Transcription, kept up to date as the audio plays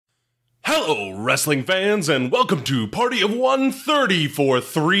Hello, wrestling fans, and welcome to Party of 130 for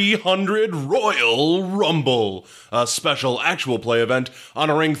 300 Royal Rumble, a special actual play event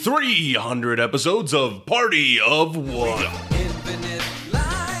honoring 300 episodes of Party of One.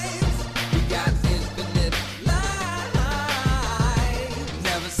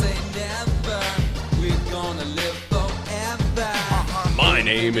 My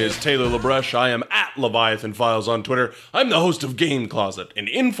name is Taylor LaBresh. I am at Leviathan Files on Twitter. I'm the host of Game Closet, an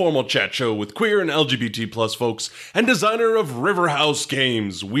informal chat show with queer and LGBT plus folks, and designer of Riverhouse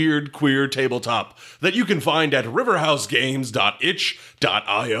Games, weird queer tabletop, that you can find at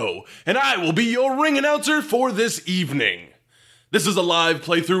riverhousegames.itch.io. And I will be your ring announcer for this evening. This is a live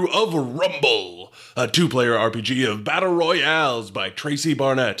playthrough of Rumble, a two-player RPG of Battle Royales by Tracy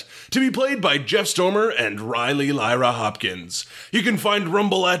Barnett, to be played by Jeff Stormer and Riley Hopkins. You can find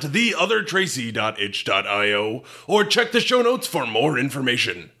Rumble at theothertracy.itch.io, or check the show notes for more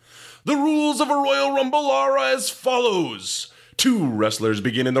information. The rules of a Royal Rumble are as follows. 2 wrestlers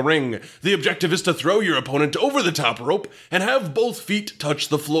begin in the ring. The objective is to throw your opponent over the top rope and have both feet touch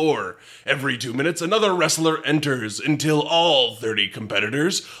the floor. Every 2 minutes, another wrestler enters until all 30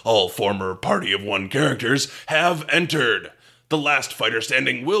 competitors, all former Party of One characters, have entered. The last fighter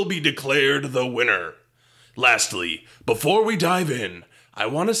standing will be declared the winner. Lastly, before we dive in, I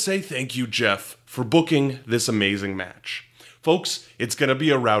want to say thank you, Jeff, for booking this amazing match. Folks, it's going to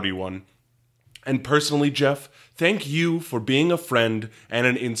be a rowdy one. And personally, Jeff, thank you for being a friend and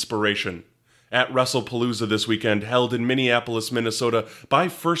an inspiration. At WrestlePalooza this weekend, held in Minneapolis, Minnesota, by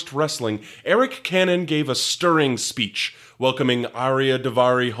First Wrestling, Eric Cannon gave a stirring speech welcoming Arya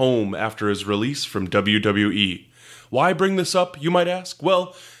Daivari home after his release from WWE. Why bring this up, you might ask?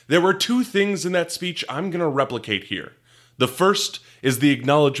 Well, there were 2 things in that speech I'm going to replicate here. The first is the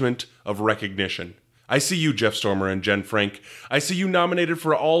acknowledgement of recognition. I see you, Jeff Stormer and Jen Frank. I see you nominated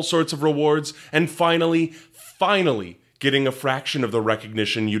for all sorts of rewards, and finally getting a fraction of the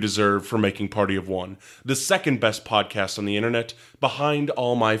recognition you deserve for making Party of One, the second best podcast on the internet, behind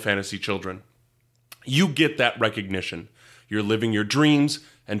All My Fantasy Children. You get that recognition. You're living your dreams,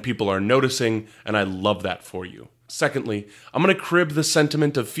 and people are noticing, and I love that for you. Secondly, I'm going to crib the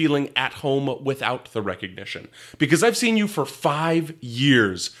sentiment of feeling at home without the recognition, because I've seen you for 5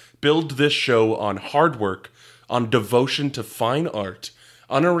 years build this show on hard work, on devotion to fine art,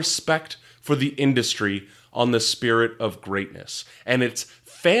 on a respect for the industry, on the spirit of greatness. And it's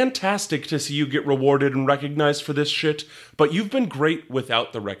fantastic to see you get rewarded and recognized for this shit, but you've been great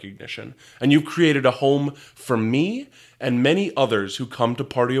without the recognition. And you've created a home for me and many others who come to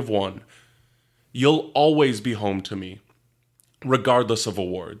Party of One. You'll always be home to me, regardless of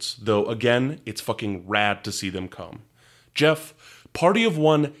awards, though again, it's fucking rad to see them come. Jeff, Party of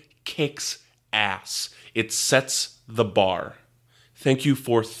One kicks ass. It sets the bar. Thank you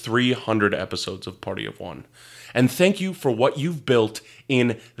for 300 episodes of Party of One. And thank you for what you've built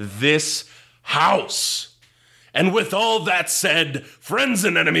in this house. And with all that said, friends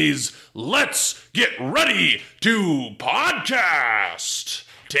and enemies, let's get ready to podcast.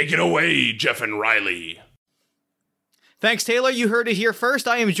 Take it away, Jeff and Riley. Thanks, Taylor. You heard it here first.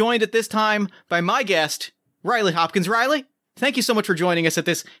 I am joined at this time by my guest, Riley Hopkins. Riley, thank you so much for joining us at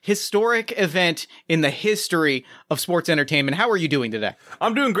this historic event in the history of sports entertainment. How are you doing today?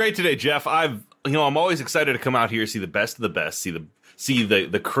 I'm doing great today, Jeff. I'm always excited to come out here, see the best of the best, see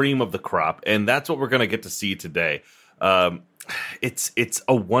the cream of the crop, and that's what we're going to get to see today. It's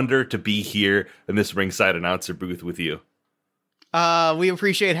a wonder to be here in this ringside announcer booth with you. We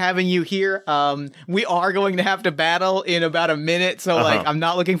appreciate having you here. We are going to have to battle in about a minute, so I'm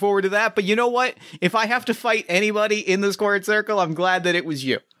not looking forward to that. But you know what? If I have to fight anybody in the squared circle, I'm glad that it was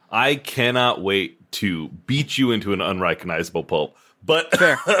you. I cannot wait to beat you into an unrecognizable pulp. But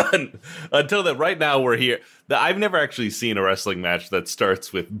until then, right now we're here. I've never actually seen a wrestling match that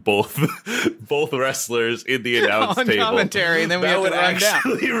starts with both wrestlers in the announce on table. Commentary, and then we that have would to run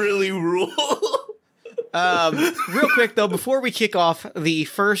actually down. really rule. Real quick though, before we kick off the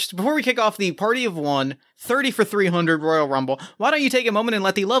Party of One 30 for 300 Royal Rumble, why don't you take a moment and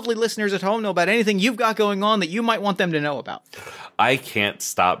let the lovely listeners at home know about anything you've got going on that you might want them to know about? I can't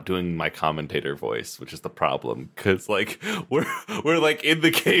stop doing my commentator voice, which is the problem, because we're in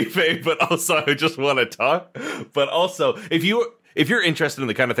the kayfabe, but also I just want to talk. But also, if you're interested in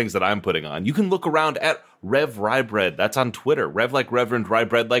the kind of things that I'm putting on, you can look around at Rev Rye Bread. That's on Twitter. Rev like Reverend, Rye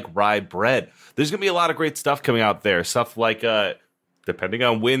Bread like Rye Bread. There's going to be a lot of great stuff coming out there. Stuff like, depending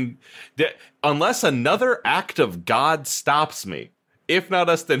on when, unless another act of God stops me, if not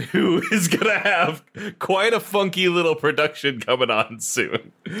us, then who is going to have quite a funky little production coming on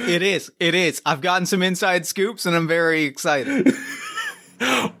soon. It is. I've gotten some inside scoops and I'm very excited.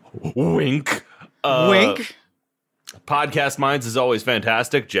 Wink. Wink. Podcast Minds is always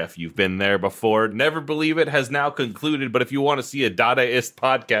fantastic. Jeff, you've been there before. Never Believe It has now concluded, but if you want to see a Dadaist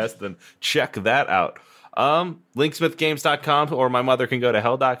podcast, then check that out. Linksmithgames.com, or my mother can go to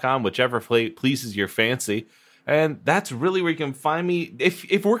hell.com, whichever pleases your fancy. And that's really where you can find me.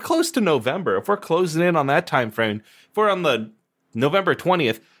 If we're close to November, if we're closing in on that time frame, if we're on the November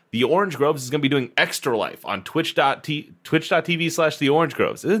 20th, the Orange Groves is going to be doing Extra Life on twitch.tv/the Orange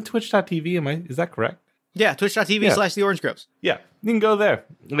Groves. Isn't twitch.tv? Is that correct? Yeah, twitch.tv/the Orange Groves. Yeah, you can go there,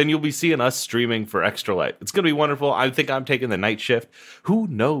 and you'll be seeing us streaming for Extra Life. It's going to be wonderful. I think I'm taking the night shift. Who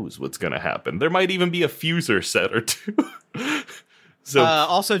knows what's going to happen? There might even be a fuser set or two. So,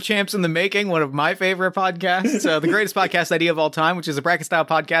 also, Champs in the Making, one of my favorite podcasts, the greatest podcast idea of all time, which is a bracket-style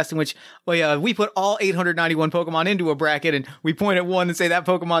podcast in which we put all 891 Pokemon into a bracket, and we point at one and say that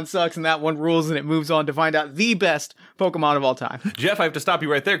Pokemon sucks and that one rules, and it moves on to find out the best Pokemon of all time. Jeff, I have to stop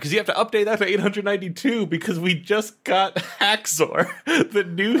you right there, because you have to update that to 892, because we just got Haxor, the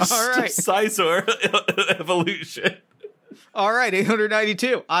new Scizor evolution. All right,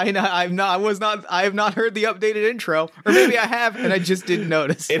 892. I have not heard the updated intro, or maybe I have and I just didn't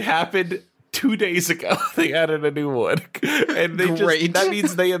notice. It happened 2 days ago. They added a new one, and that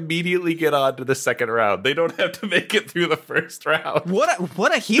means they immediately get on to the second round. They don't have to make it through the first round.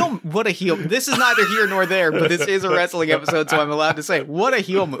 What a heel! This is neither here nor there, but this is a wrestling episode, so I'm allowed to say what a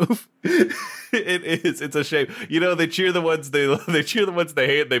heel move. It is. It's a shame. They cheer the ones they cheer the ones they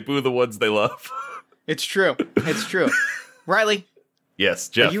hate. They boo the ones they love. It's true. It's true. Riley. Yes,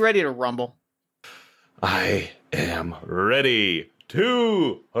 Jeff. Are you ready to rumble? I am ready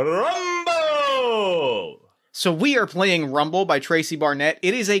to rumble! So we are playing Rumble by Tracy Barnett.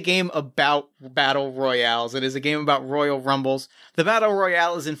 It is a game about battle royales. It is a game about Royal Rumbles. The battle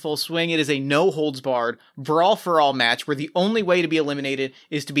royale is in full swing. It is a no-holds-barred, brawl-for-all match where the only way to be eliminated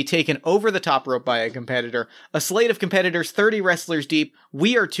is to be taken over the top rope by a competitor. A slate of competitors, 30 wrestlers deep.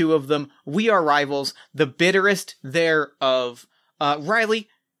 We are two of them. We are rivals, the bitterest thereof. Riley,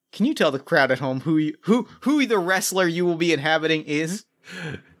 can you tell the crowd at home who the wrestler you will be inhabiting is?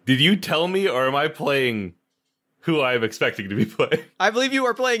 Did you tell me, or am I playing who I'm expecting to be playing? I believe you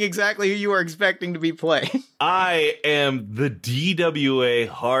are playing exactly who you are expecting to be playing. I am the DWA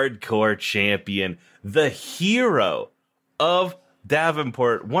Hardcore Champion, the hero of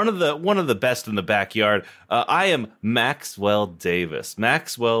Davenport, one of the best in the backyard. I am Maxwell Davis.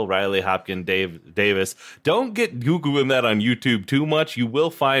 Maxwell Riley Hopkins Davis. Don't get Googling that on YouTube too much. You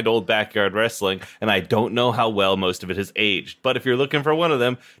will find old backyard wrestling, and I don't know how well most of it has aged. But if you're looking for one of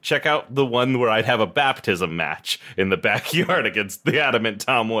them, check out the one where I'd have a baptism match in the backyard against the adamant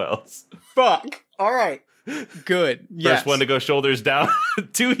Tom Wells. Fuck. All right. Good. Yes. First one to go shoulders down.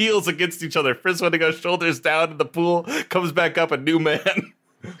 Two heels against each other. First one to go shoulders down in the pool. Comes back up a new man.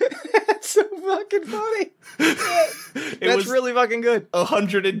 That's so fucking funny. That's really fucking good.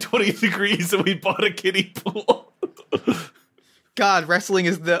 120 degrees and we bought a kiddie pool. God, wrestling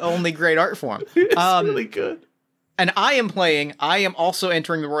is the only great art form. It's really good. And I am also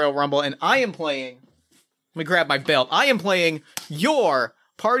entering the Royal Rumble, and I am playing, let me grab my belt. I am playing your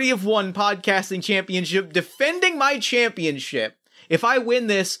Party of One Podcasting Championship, defending my championship. If I win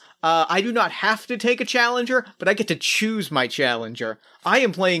this, I do not have to take a challenger, but I get to choose my challenger. I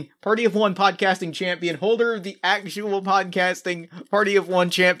am playing Party of One Podcasting Champion, holder of the actual podcasting Party of One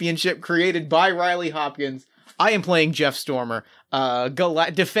Championship created by Riley Hopkins. I am playing Jeff Stormer,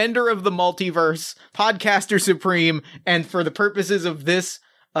 defender of the multiverse, podcaster supreme, and for the purposes of this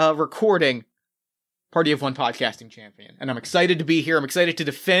recording, Party of One Podcasting Champion. And I'm excited to be here. I'm excited to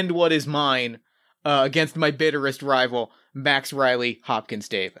defend what is mine against my bitterest rival, Max Riley Hopkins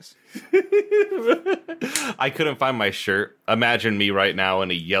Davis. I couldn't find my shirt. Imagine me right now in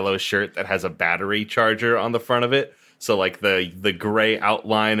a yellow shirt that has a battery charger on the front of it. So like the gray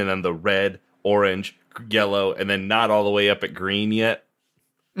outline and then the red, orange, yellow, and then not all the way up at green yet.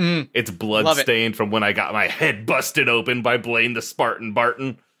 It's blood-stained from when I got my head busted open by Blaine the Spartan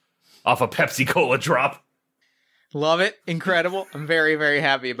Barton off a Pepsi Cola drop. Love it. Incredible. I'm very, very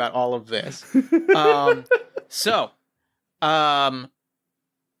happy about all of this.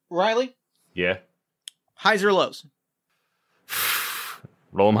 Riley? Yeah? Highs or lows?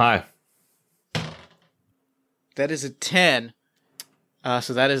 Roll 'em high. That is a 10.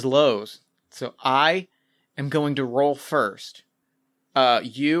 So that is lows. So I am going to roll first.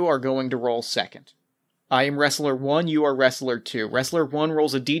 You are going to roll second. I am Wrestler 1, you are Wrestler 2. Wrestler 1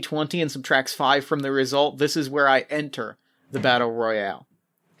 rolls a d20 and subtracts 5 from the result. This is where I enter the Battle Royale.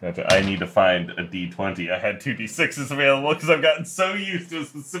 Gotcha. I need to find a d20. I had 2 d6s available because I've gotten so used to a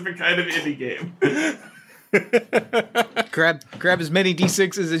specific kind of indie game. Grab as many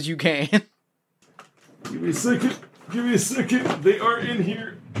D6s as you can. Give me a second. They are in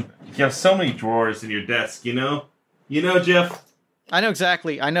here. You have so many drawers in your desk, you know? You know, Jeff? I know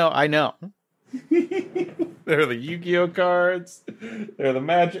exactly. I know. There are the Yu-Gi-Oh cards. There are the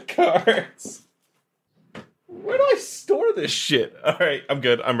Magic cards. Where do I store this shit? All right, I'm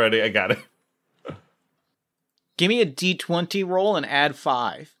good. I'm ready. I got it. Give me a D20 roll and add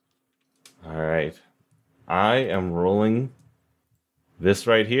 5. All right. I am rolling this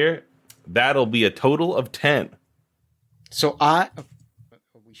right here. That'll be a total of 10. So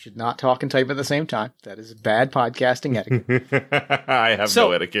we should not talk and type at the same time. That is bad podcasting etiquette. I have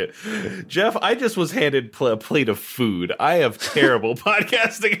no etiquette. Jeff, I just was handed a plate of food. I have terrible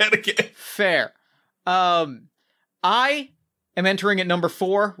podcasting etiquette. Fair. I am entering at number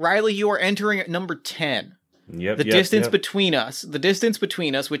 4. Riley, you are entering at number 10. Yep. The distance between us,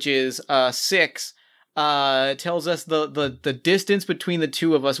 which is 6, tells us the distance between the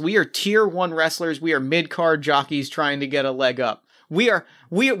two of us. We are tier 1 wrestlers. We are mid-card jockeys trying to get a leg up. We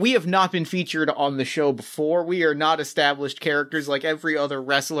have not been featured on the show before. We are not established characters like every other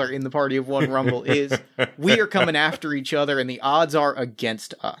wrestler in the Party of One Rumble is. We are coming after each other, and the odds are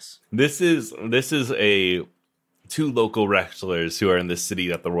against us. This is a 2 local wrestlers who are in the city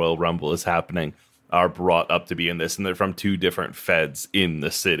that the Royal Rumble is happening are brought up to be in this, and they're from 2 different feds in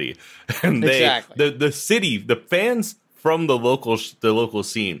the city. And the fans from the local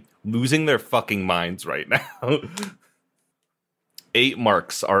scene losing their fucking minds right now. 8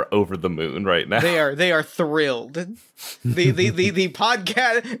 marks are over the moon right now. They are thrilled. The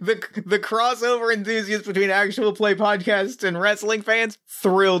podcast, the crossover enthusiasts between actual play podcasts and wrestling fans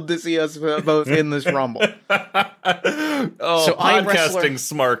thrilled to see us both in this Rumble. So podcasting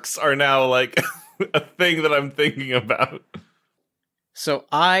smarks are now like a thing that I'm thinking about. So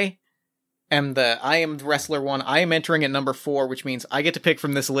I am wrestler 1. I am entering at number 4, which means I get to pick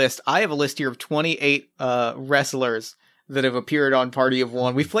from this list. I have a list here of 28 wrestlers that have appeared on Party of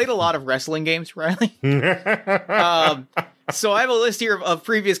One. We've played a lot of wrestling games, Riley. So I have a list here of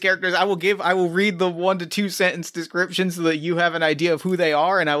previous characters. I will read the 1 to 2 sentence descriptions so that you have an idea of who they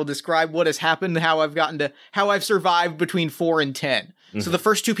are, and I will describe what has happened, how I've survived between 4 and 10. So the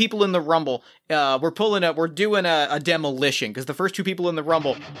first 2 people in the Rumble, we're doing a demolition, because the first 2 people in the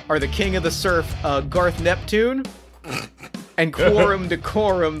Rumble are the King of the Surf, Garth Neptune, and Quorum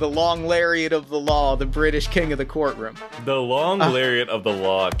Decorum, the long lariat of the law, the British king of the courtroom. The long lariat of the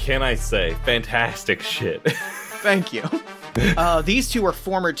law, can I say, fantastic shit. Thank you. These 2 are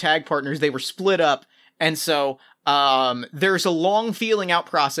former tag partners. They were split up, and so there's a long feeling out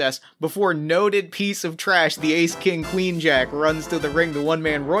process before noted piece of trash, the Ace King Queen Jack, runs to the ring, the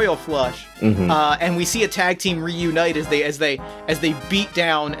one-man Royal Flush, and we see a tag team reunite as they beat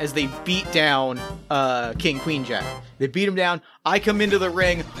down King Queen Jack. They beat him down. I come into the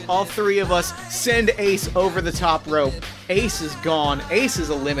ring. All 3 of us send Ace over the top rope. Ace is gone. Ace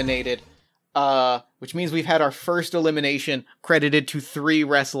is eliminated, which means we've had our first elimination credited to 3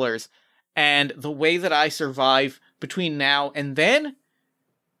 wrestlers. And the way that I survive between now and then,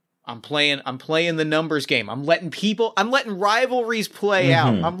 I'm playing the numbers game. I'm letting rivalries play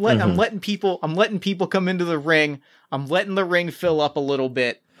out. I'm letting people come into the ring. I'm letting the ring fill up a little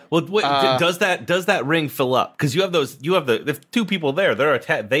bit. Well, wait, does that ring fill up? Because you have the 2 people there.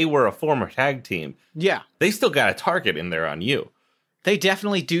 They were a former tag team. Yeah, they still got a target in there on you. They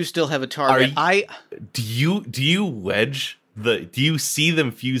definitely do still have a target. Do you wedge? Do you see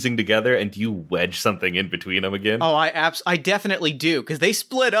them fusing together, and do you wedge something in between them again? Oh, I definitely do, because they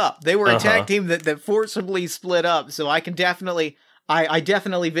split up. They were a tag team that forcibly split up, so I can definitely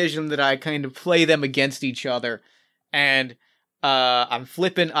vision that I kind of play them against each other, and I'm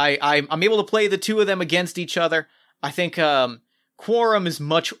able to play the 2 of them against each other. I think Quorum is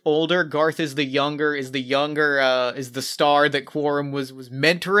much older. Garth is the younger, is the star that Quorum was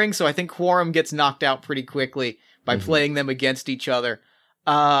mentoring, so I think Quorum gets knocked out pretty quickly by playing them against each other.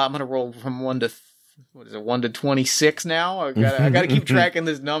 I'm gonna roll from 1 to 26 now. I gotta keep tracking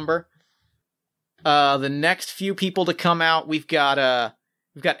this number. The next few people to come out, we've got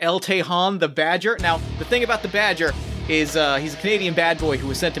El Tejan, the Badger. Now, the thing about the Badger is he's a Canadian bad boy who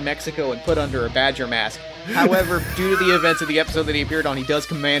was sent to Mexico and put under a badger mask. However, due to the events of the episode that he appeared on, he does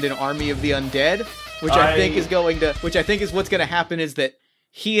command an army of the undead, which I think is what's gonna happen is that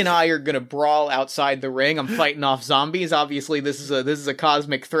he and I are going to brawl outside the ring. I'm fighting off zombies. Obviously, this is a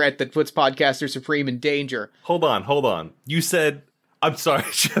cosmic threat that puts Podcaster Supreme in danger. Hold on. You said, I'm sorry,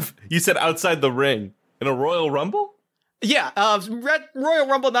 Jeff. You said outside the ring in a Royal Rumble? Yeah, Royal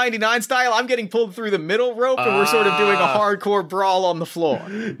Rumble 99 style, I'm getting pulled through the middle rope, and we're sort of doing a hardcore brawl on the floor.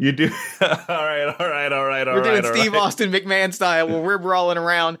 You do? All right. We're doing Steve Austin McMahon style, where we're brawling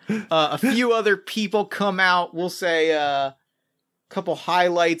around. A few other people come out. We'll say a couple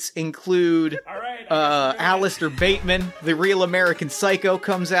highlights include Alistair Bateman, the real American Psycho,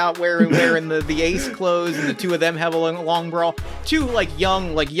 comes out wearing the Ace clothes, and the two of them have a long brawl. Two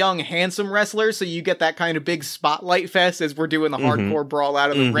young handsome wrestlers, so you get that kind of big spotlight fest as we're doing the hardcore brawl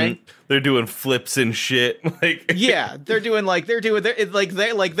out of the ring. They're doing flips and shit. Yeah, they're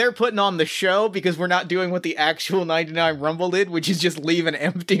putting on the show, because we're not doing what the actual 99 Rumble did, which is just leave an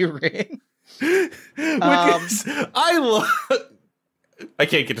empty ring. I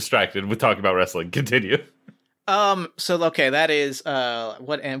can't get distracted with talking about wrestling. Continue. That is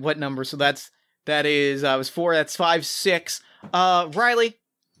what number? So that is 4. That's 5, 6. Riley,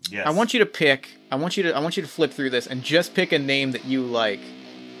 yes. I want you to flip through this and just pick a name that you like.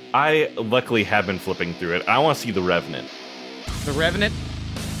 I luckily have been flipping through it. I want to see the Revenant. The Revenant.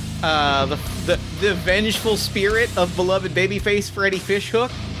 The vengeful spirit of beloved babyface Freddie Fishhook.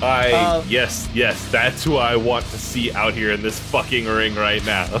 Yes, that's who I want to see out here in this fucking ring right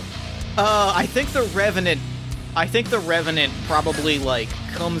now. I think the Revenant probably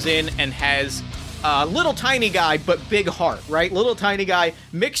comes in and has little tiny guy but big heart, right? Little tiny guy,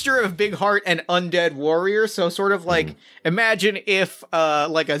 mixture of big heart and undead warrior. So sort of imagine if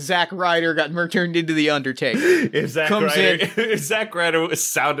a Zack Ryder got turned into the Undertaker. If Zack Ryder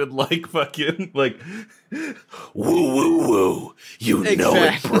sounded like fucking woo woo woo, you know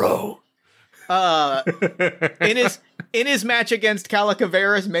it, bro. In his match against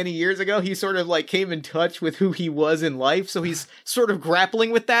Calacaveras many years ago, he sort of came in touch with who he was in life, so he's sort of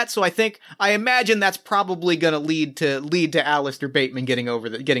grappling with that. So I imagine that's probably going to lead to Alistair Bateman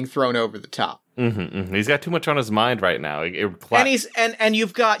getting thrown over the top. He's got too much on his mind right now. And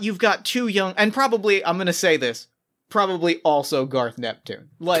you've got two young, and probably, I'm going to say this, probably also Garth Neptune.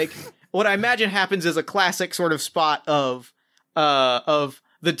 What I imagine happens is a classic sort of spot of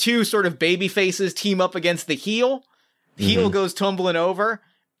the two sort of baby faces team up against the heel. Heel goes tumbling over,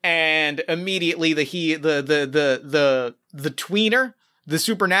 and immediately the tweener, the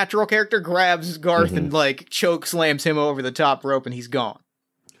supernatural character, grabs Garth and choke slams him over the top rope, and he's gone.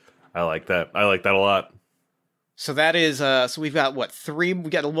 I like that. I like that a lot. So that is so we've got 3. We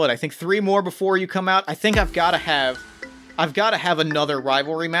got I think 3 more before you come out. I think I've got to have another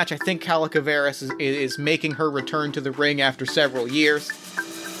rivalry match. I think Calacaveras is making her return to the ring after several years.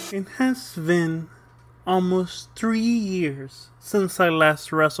 It has been almost 3 years since I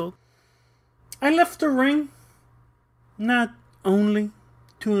last wrestled. I left the ring not only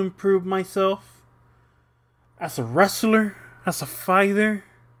to improve myself as a wrestler, as a fighter,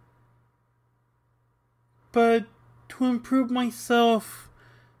 but to improve myself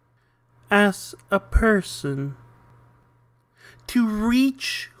as a person. To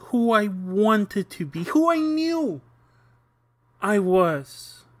reach who I wanted to be, who I knew I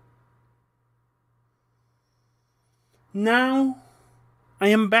was. Now, I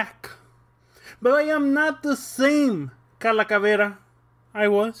am back. But I am not the same Calacavera I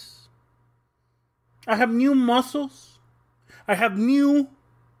was. I have new muscles. I have new,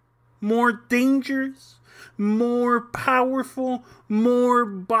 more dangerous, more powerful, more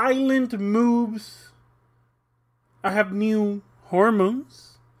violent moves. I have new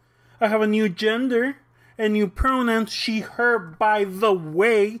hormones. I have a new gender and new pronouns, she, her, by the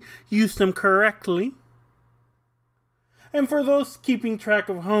way. Use them correctly. And for those keeping track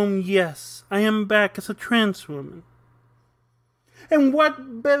of home, yes, I am back as a trans woman. And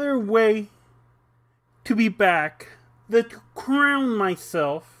what better way to be back than to crown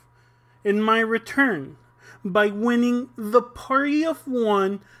myself in my return by winning the Party of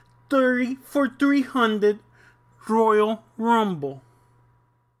One 30 for 300 Royal Rumble.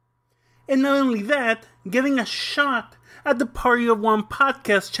 And not only that, getting a shot at the Party of One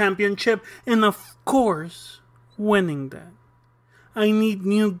Podcast Championship, and of course, winning that. I need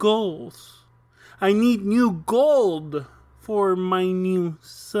new goals. I need new gold for my new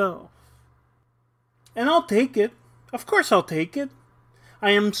self. And I'll take it. Of course I'll take it.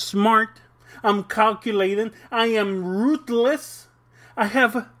 I am smart. I'm calculating. I am ruthless. I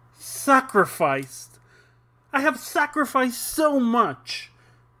have sacrificed. I have sacrificed so much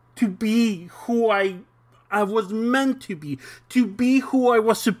to be who I was meant to be who I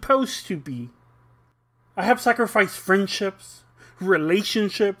was supposed to be. I have sacrificed friendships,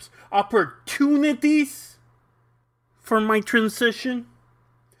 relationships, opportunities for my transition.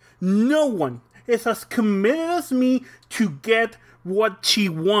 No one is as committed as me to get what she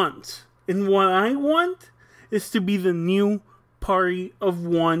wants. And what I want is to be the new party of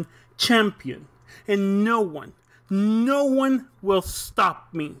one champion. And no one will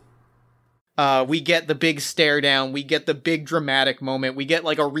stop me. We get the big stare down. We get the big dramatic moment. We get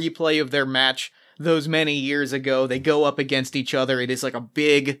like a replay of their match those many years ago. They go up against each other. It is like a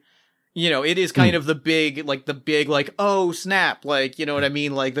big, it is kind of the big, oh snap. Like, you know what I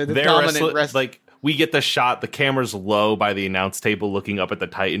mean? Like the dominant wrestler. Like, we get the shot, the camera's low by the announce table looking up at the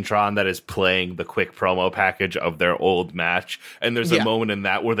Titantron that is playing the quick promo package of their old match. And there's a moment in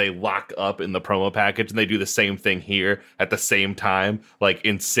that where they lock up in the promo package and they do the same thing here at the same time, like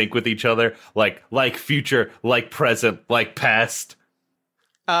in sync with each other, like future, like present, like past.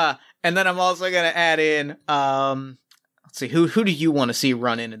 And then I'm also going to add in, let's see, who do you want to see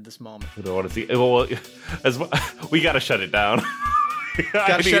run in this moment? Who do I want to see? Well, we got to shut it down.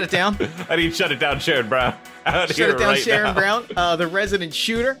 Gotta shut it down. I need to shut it down, Sharon Brown. Shut it down, Sharon Brown. The resident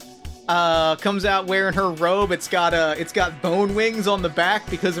shooter comes out wearing her robe. It's got bone wings on the back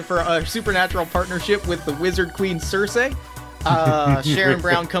because of her supernatural partnership with the wizard queen Cersei. Sharon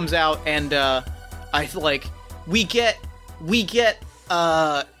Brown comes out, and we get.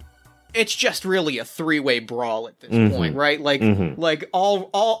 It's just really a three-way brawl at this point, right? Like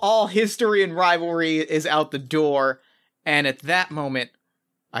all history and rivalry is out the door. And at that moment,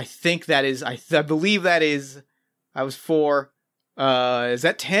 I think that is, I believe that is, I was 4. Is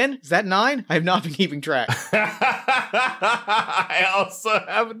that 10? Is that 9? I have not been keeping track. I also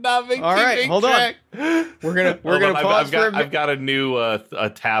have not been keeping track. All right, hold on. We're gonna pause for a minute. I've got a new a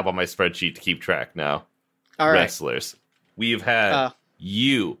tab on my spreadsheet to keep track now. All right. Wrestlers. We've had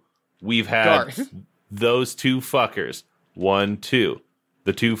you. We've had Garth. Those two fuckers. 1, 2.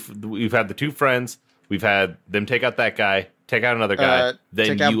 We've had the two friends. We've had them take out that guy, take out another guy.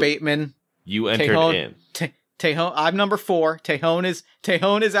 Then take out Bateman. You entered in. Tejon, I'm number 4.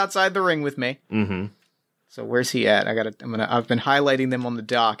 Tejon is outside the ring with me. Mm-hmm. So where's he at? I've been highlighting them on the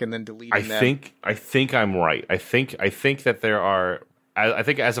dock and then deleting them. I think I'm right. I think that there are. I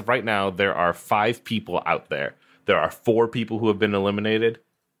think as of right now there are 5 people out there. There are 4 people who have been eliminated.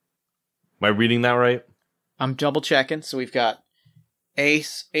 Am I reading that right? I'm double checking. So we've got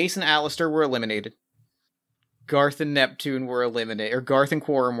Ace and Alistair were eliminated. Garth and Neptune were eliminated, or Garth and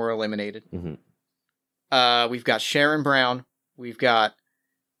Quorum were eliminated. Mm-hmm. We've got Sharon Brown, we've got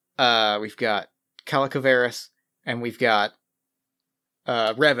Calacaveras, and we've got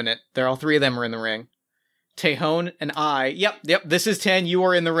Revenant. They're all 3 of them are in the ring. Tejon and I. Yep. This is 10. You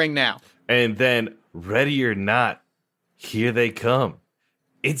are in the ring now. And then, ready or not, here they come.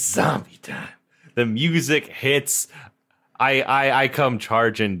 It's zombie time. The music hits. I come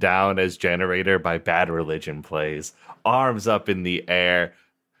charging down as Generator by Bad Religion plays. Arms up in the air.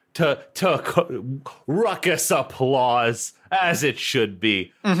 To ruckus applause, as it should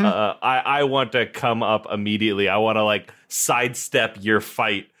be. Mm-hmm. I want to come up immediately. I want to, sidestep your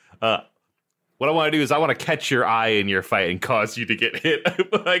fight. What I want to do is I want to catch your eye in your fight and cause you to get hit,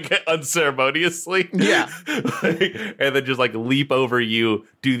 unceremoniously. Yeah. And then just, leap over you,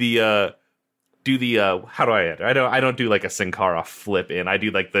 do the how do I enter? I don't do a Sin Cara flip in. I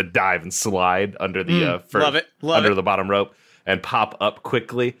do the dive and slide under the the bottom rope and pop up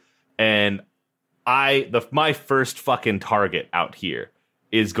quickly. And my first fucking target out here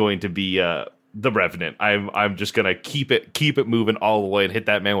is going to be the Revenant. I'm just gonna keep it moving all the way and hit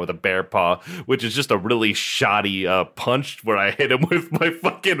that man with a bear paw, which is just a really shoddy punch where I hit him with my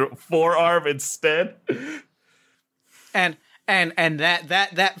fucking forearm instead. And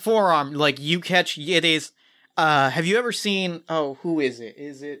that forearm, you catch it is. Have you ever seen? Oh, who is it?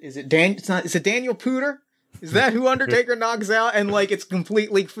 Is it Dan? It's not. Is it Daniel Pooter? Is that who Undertaker knocks out? And it's a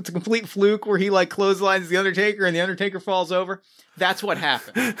complete fluke where he clotheslines the Undertaker and the Undertaker falls over. That's what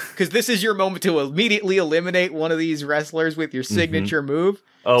happened. Because this is your moment to immediately eliminate one of these wrestlers with your signature move.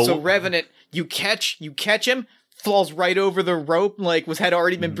 Oh. So Revenant, you catch him, falls right over the rope, had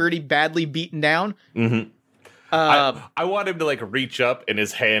already been pretty badly beaten down. Mm-hmm. I want him to reach up and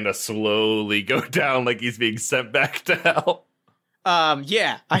his hand to slowly go down like he's being sent back to hell.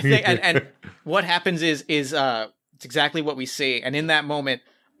 Yeah, I think, and what happens is it's exactly what we see. And in that moment,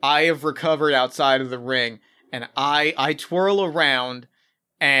 I have recovered outside of the ring, and I twirl around,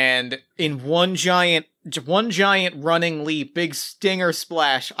 and in one giant running leap, big stinger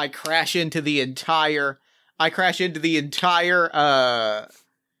splash, I crash into the entire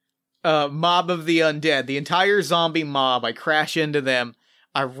mob of the undead, the entire zombie mob. I crash into them.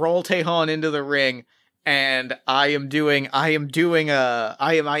 I roll Tejon into the ring, and I do a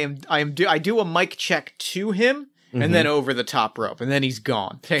mic check to him, and then over the top rope, and then he's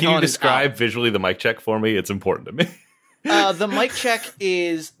gone. Can you describe visually the mic check for me? It's important to me. The mic check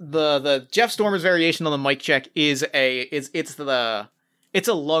is the Jeff Stormer's variation on the mic check is it's a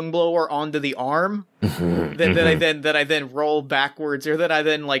lung blower onto the arm that I then roll backwards, or that I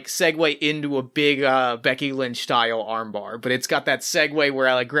then like segue into a big Becky Lynch style armbar. But it's got that segue where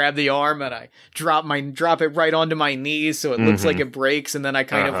I like grab the arm and I drop it right onto my knees so it looks like it breaks, and then I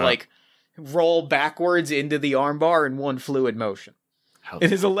kind of like roll backwards into the armbar in one fluid motion.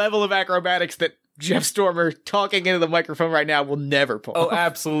 It is a level of acrobatics that Jeff Stormer talking into the microphone right now will never pull. Oh,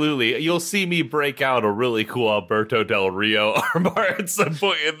 absolutely. You'll see me break out a really cool Alberto Del Rio armbar at some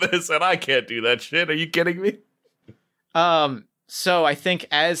point in this, and I can't do that shit. Are you kidding me? So I think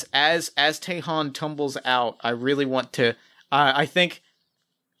as Tehan tumbles out, I really want to I think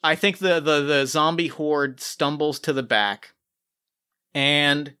the zombie horde stumbles to the back,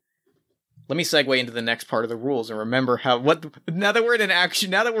 and let me segue into the next part of the rules and remember now that we're in an action,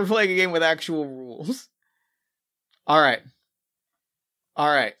 now that we're playing a game with actual rules. All right.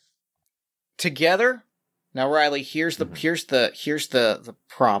 Together. Now, Riley, here's the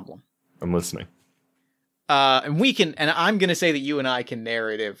problem. I'm listening. And I'm going to say that you and I can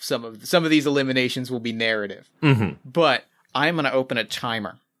narrative some of these eliminations will be narrative. But I'm going to open a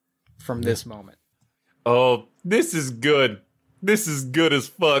timer from this moment. Oh, this is good. This is good as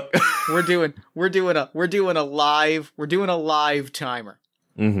fuck. We're doing a live timer.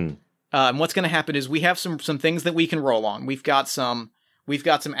 And what's going to happen is we have some things that we can roll on. We've got some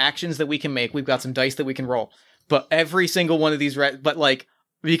actions that we can make. We've got some dice that we can roll. But every single one of these,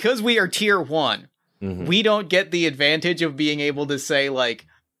 because we are tier 1, we don't get the advantage of being able to say like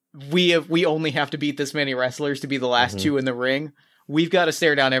we only have to beat this many wrestlers to be the last 2 in the ring. We've got to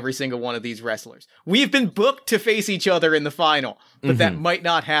stare down every single one of these wrestlers. We've been booked to face each other in the final, but that might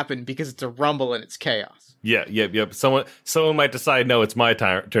not happen because it's a rumble and it's chaos. Yeah. Someone might decide, no, it's my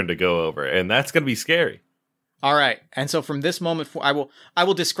turn to go over, and that's going to be scary. All right. And so from this moment, I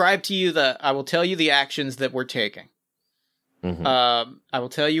will describe to you I will tell you the actions that we're taking. I will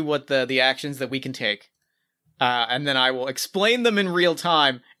tell you what the actions that we can take. And then I will explain them in real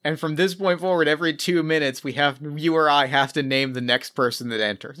time. And from this point forward, every 2 minutes, you or I have to name the next person that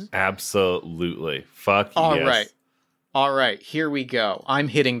enters. Absolutely. Fuck yes. All right. Here we go. I'm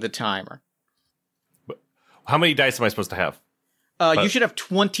hitting the timer. How many dice am I supposed to have? You should have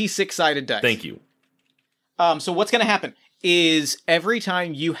 26-sided dice. Thank you. So what's going to happen is every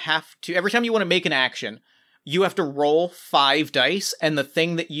time you want to make an action, you have to roll 5 dice, and the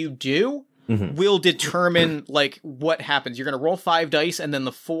thing that you do will determine like what happens. You're going to roll 5 dice, and then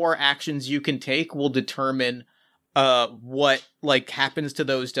the 4 actions you can take will determine what like happens to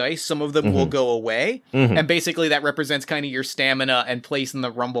those dice. Some of them will go away, and basically that represents kind of your stamina and place in the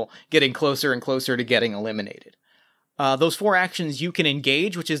rumble, getting closer and closer to getting eliminated. Those 4 actions you can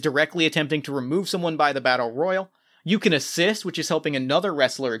engage, which is directly attempting to remove someone by the battle royal. You can assist, which is helping another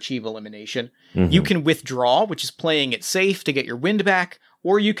wrestler achieve elimination. You can withdraw, which is playing it safe to get your wind back.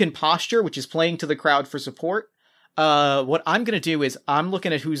 Or you can posture, which is playing to the crowd for support. What I'm going to do is I'm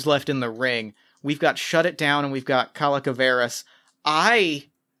looking at who's left in the ring. We've got Shut It Down and we've got Calacaveras. Riley,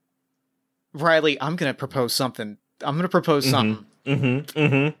 I'm going to propose something. I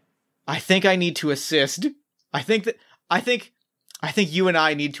think I need to assist. I think you and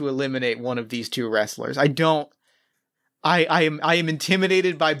I need to eliminate one of these 2 wrestlers. I am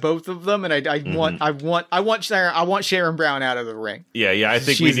intimidated by both of them, and I want Sharon Brown out of the ring. Yeah. I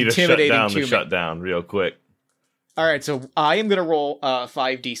think we need to shut down the shutdown real quick. All right, so I am going to roll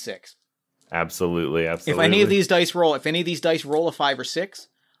 5d6. Absolutely. If any of these dice roll a 5 or 6,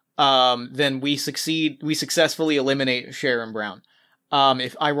 then we successfully eliminate Sharon Brown.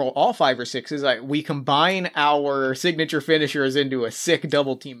 If I roll all 5 or 6s, we combine our signature finishers into a sick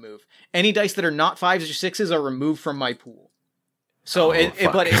double team move. Any dice that are not 5s or 6s are removed from my pool. So,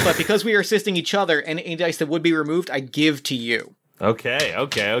 but because we are assisting each other, and any dice that would be removed, I give to you. Okay.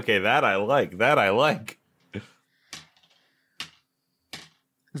 That I like.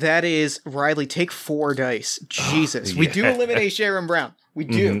 That is, Riley, take 4 dice. Jesus. We do eliminate Sharon Brown. We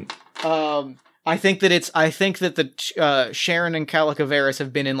do. I think that the Sharon and Calacaveras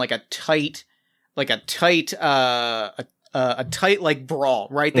have been in like a tight brawl,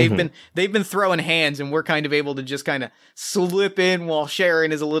 right? They've been throwing hands, and we're kind of able to just kind of slip in while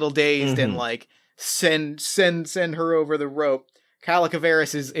Sharon is a little dazed and like send her over the rope.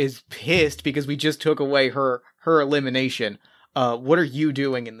 Calacaveras is pissed because we just took away her elimination. What are you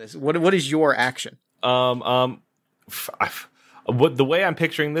doing in this? What is your action? The way I'm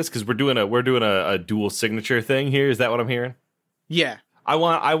picturing this, because we're doing a dual signature thing here. Is that what I'm hearing? Yeah. I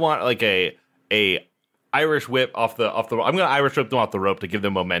want like a Irish whip off the I'm gonna Irish whip them off the rope to give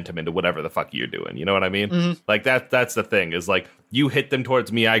them momentum into whatever the fuck you're doing. You know what I mean? Mm-hmm. Like that's the thing, is like you hit them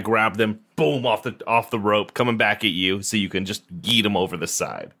towards me, I grab them, boom, off the rope, coming back at you, so you can just yeet them over the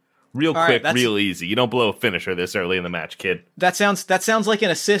side. Real quick, real easy. You don't blow a finisher this early in the match, kid. That sounds like an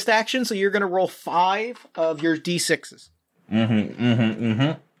assist action, so you're gonna roll 5 of your D6s.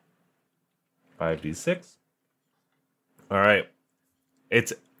 5d6. All right.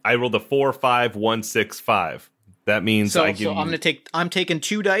 I rolled a 4, 5, 1, 6, 5. That means I give you... I'm taking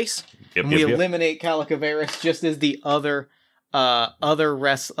 2 dice, and we eliminate Calacaveras just as the the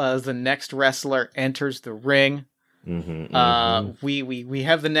next wrestler enters the ring. We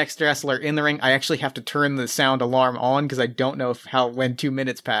have the next wrestler in the ring. I actually have to turn the sound alarm on because I don't know when 2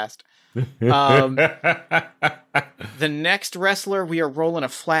 minutes passed. The next wrestler, we are rolling a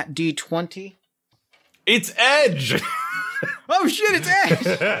flat D20. It's Edge. Oh shit, it's Edge!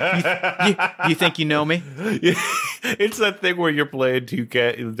 You think you know me? It's that thing where you're playing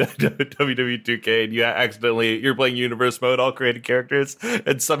 2K, WWE 2K, and you're playing universe mode, all created characters,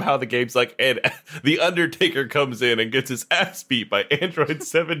 and somehow the game's like, and the Undertaker comes in and gets his ass beat by Android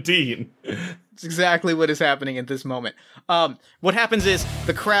 17. It's exactly what is happening at this moment. What happens is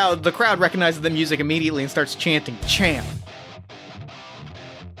the crowd recognizes the music immediately and starts chanting, "Champ!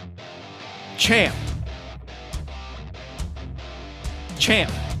 Champ!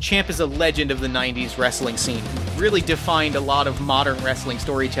 Champ." Champ is a legend of the 90s wrestling scene. He really defined a lot of modern wrestling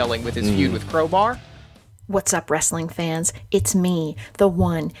storytelling with his feud with Crowbar. What's up, wrestling fans? It's me, the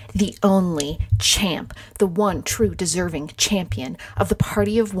one, the only Champ, the one true deserving champion of the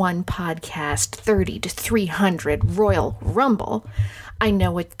Party of One podcast 30 to 300 Royal Rumble. I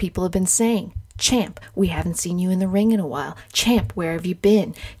know what people have been saying. Champ, we haven't seen you in the ring in a while. Champ, where have you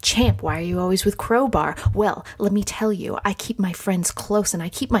been? Champ, why are you always with Crowbar? Well, let me tell you, I keep my friends close and I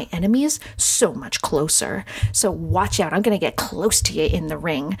keep my enemies so much closer. So watch out, I'm gonna get close to you in the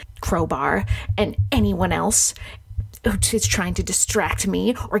ring, Crowbar, and anyone else who's trying to distract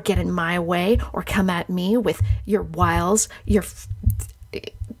me or get in my way or come at me with your wiles, your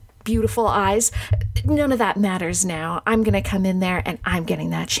beautiful eyes. None of that matters now. I'm going to come in there and I'm getting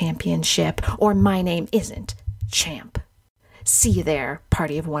that championship, or my name isn't Champ. See you there,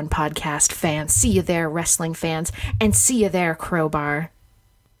 Party of One podcast fans. See you there, wrestling fans. And see you there, Crowbar.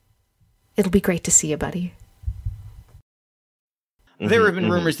 It'll be great to see you, buddy. There have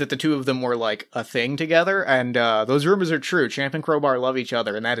been rumors that the two of them were like a thing together, and those rumors are true. Champ and Crowbar love each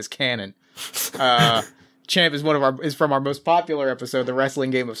other, and that is canon. Champ is from our most popular episode, the wrestling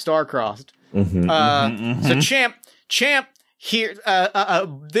game of Starcrossed. So Champ here.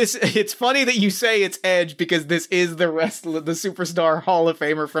 It's funny that you say it's Edge because this is the superstar Hall of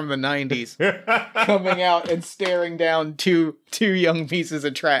Famer from the 90s coming out and staring down two young pieces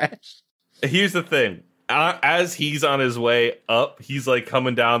of trash. Here's the thing. As he's on his way up, he's like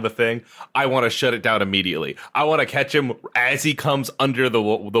coming down the thing. I want to shut it down immediately. I want to catch him as he comes under the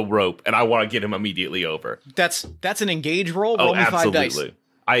rope, and I want to get him immediately over. That's an engage roll. Roll me 5 dice.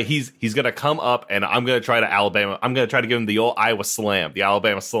 He's gonna come up, and I'm gonna try to Alabama. I'm gonna try to give him the old Iowa Slam, the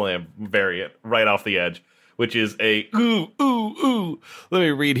Alabama Slam variant, right off the edge, which is a ooh. Let me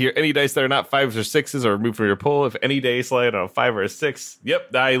read here. Any dice that are not 5s or 6s are removed from your pool. If any dice land on a 5 or a 6,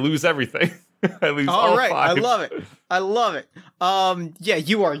 yep, I lose everything. I lose all right. 5. I love it. Yeah,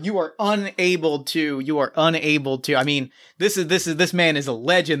 you are unable to. I mean, this man is a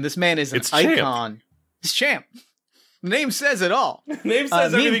legend. This man is an icon. Champ. It's Champ. The name says it all. The name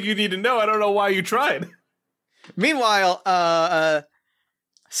says everything you need to know. I don't know why you tried. Meanwhile,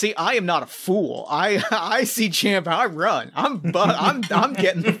 see, I am not a fool. I see Champ. I run. I'm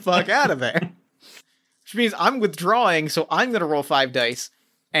getting the fuck out of there. Which means I'm withdrawing. So I'm gonna roll 5 dice.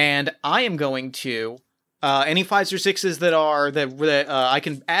 And I am going to any 5s or 6s that I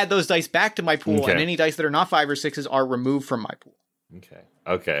can add those dice back to my pool, and any dice that are not 5 or 6s are removed from my pool.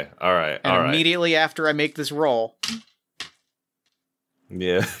 Okay. All right. And immediately after I make this roll,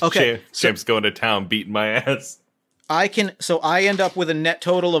 yeah. Okay. Champ's going to town, beating my ass. I end up with a net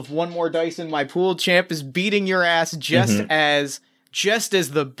total of 1 more dice in my pool. Champ is beating your ass just as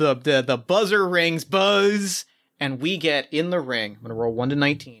the buzzer rings, buzz. And we get in the ring. I'm going to roll 1 to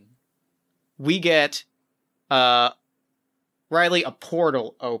 19. We get, Riley, a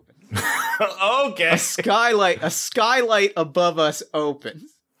portal open. Okay. A skylight above us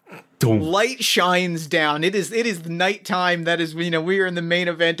opens. Light shines down. It is nighttime. That is, we are in the main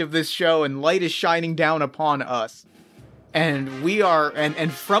event of this show, and light is shining down upon us. And we are,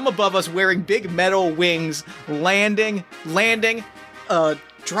 and from above us, wearing big metal wings, landing,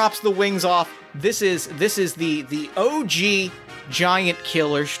 drops the wings off. This is the OG giant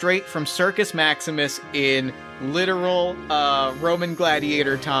killer straight from Circus Maximus in literal Roman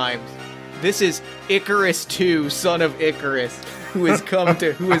gladiator times. This is Icarus II, son of Icarus, who has come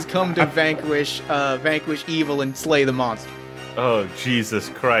to vanquish evil and slay the monster. Oh, Jesus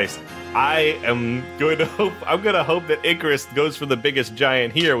Christ. I'm going to hope that Icarus goes for the biggest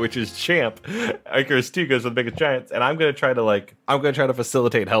giant here, which is Champ. Icarus 2 goes for the biggest giants, and I'm going to try to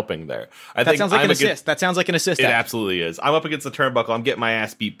facilitate helping there. That sounds like an assist. That sounds like an assist. It absolutely is. I'm up against the turnbuckle. I'm getting my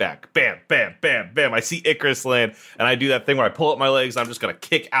ass beat back. Bam, bam, bam, bam. I see Icarus land, and I do that thing where I pull up my legs, and I'm just going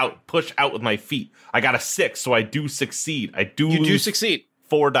to push out with my feet. I got a 6, so I do succeed. You do succeed.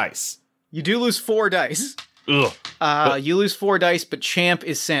 4 dice. You do lose 4 dice. Ugh. You lose 4 dice, but Champ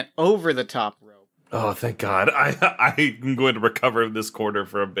is sent over the top rope. Oh, thank God. I'm going to recover this quarter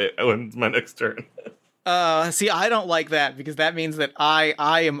for a bit when it's my next turn. See, I don't like that, because that means that I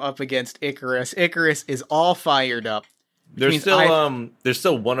am up against Icarus. Icarus is all fired up. There's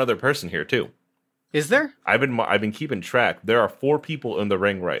still one other person here, too. Is there? I've been keeping track. There are 4 people in the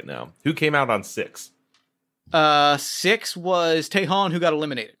ring right now. Who came out on 6? 6 was Tejon, who got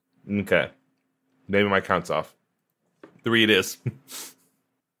eliminated. Okay. Maybe my count's off. 3 it is.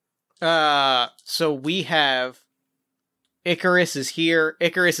 So we have Icarus is here.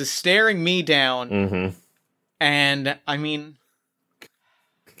 Icarus is staring me down. Mm-hmm. And, I mean...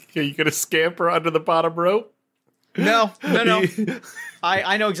 Are you gonna scamper onto the bottom rope? No.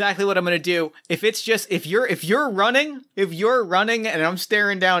 I know exactly what I'm gonna do. If you're running and I'm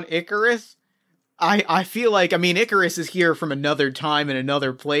staring down Icarus, I feel like, I mean, Icarus is here from another time and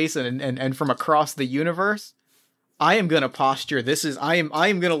another place and from across the universe. I am gonna posture. I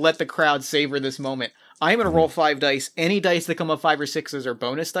am gonna let the crowd savor this moment. I am gonna roll 5 dice. Any dice that come up 5 or 6s are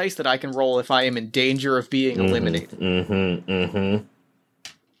bonus dice that I can roll if I am in danger of being eliminated.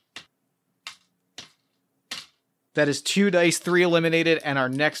 That is 2 dice, 3 eliminated, and our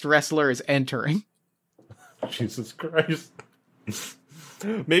next wrestler is entering. Jesus Christ.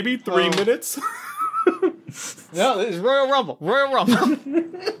 Maybe 3 minutes? No, this is Royal Rumble.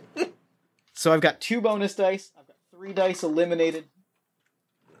 So I've got 2 bonus dice. I've got 3 dice eliminated.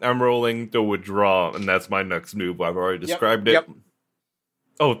 I'm rolling to withdraw, and that's my next move. I've already described it. Yep.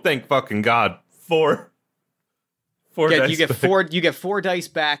 Oh, thank fucking God. 4 dice. You get 4 dice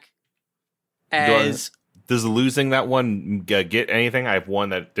back. Does losing that one get anything? I have 1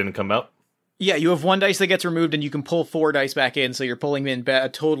 that didn't come up. Yeah, you have 1 dice that gets removed, and you can pull 4 dice back in, so you're pulling in a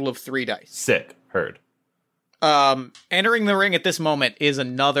total of 3 dice. Sick. Heard. Entering the ring at this moment is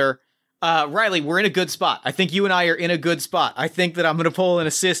another... Riley, we're in a good spot. I think you and I are in a good spot. I think that I'm going to pull an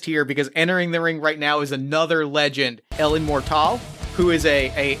assist here, because entering the ring right now is another legend, El Inmortal, who is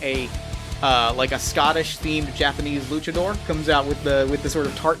a Scottish-themed Japanese luchador. Comes out with the sort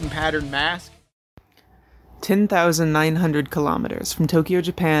of tartan pattern mask. 10,900 kilometers from Tokyo,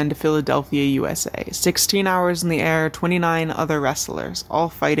 Japan to Philadelphia, USA. 16 hours in the air, 29 other wrestlers, all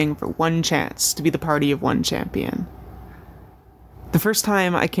fighting for one chance to be the party of one champion. The first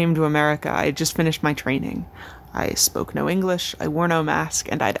time I came to America, I had just finished my training. I spoke no English, I wore no mask,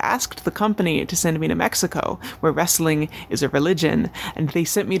 and I'd asked the company to send me to Mexico, where wrestling is a religion, and they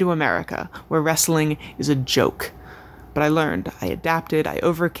sent me to America, where wrestling is a joke. But I learned, I adapted, I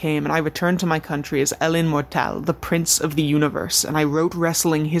overcame, and I returned to my country as El Inmortal, the Prince of the Universe, and I wrote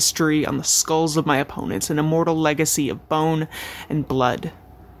wrestling history on the skulls of my opponents, an immortal legacy of bone and blood.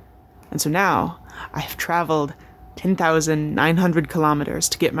 And so now, I have traveled 10,900 kilometers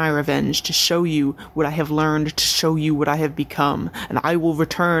to get my revenge, to show you what I have learned, to show you what I have become, and I will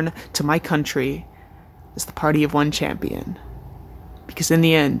return to my country as the party of one champion. Because in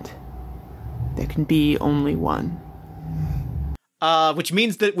the end, there can be only one. Which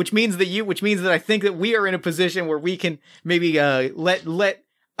means that I think that we are in a position where we can maybe let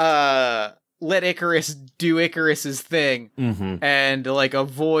Icarus do Icarus's thing, and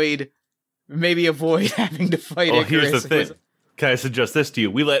avoid having to fight Icarus. Here's the thing. Can I suggest this to you?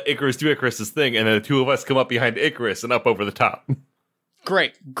 We let Icarus do Icarus's thing, and then the 2 of us come up behind Icarus and up over the top.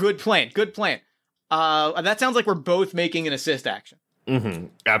 Great. Good plan. That sounds like we're both making an assist action.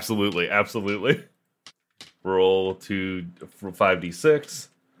 Absolutely. Roll 5d6.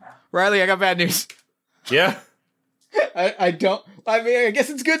 Riley, I got bad news. Yeah? I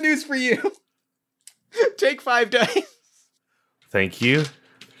guess it's good news for you. Take 5 dice. Thank you. 3,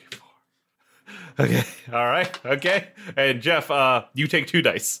 4. Okay. All right. Okay. And Jeff, you take 2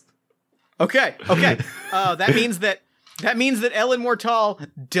 dice. Okay. That means that El Inmortal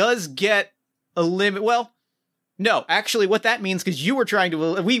does get a limit. Well, no, actually, what that means, because you were trying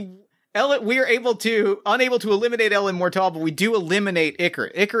to we are unable to eliminate El Inmortal, but we do eliminate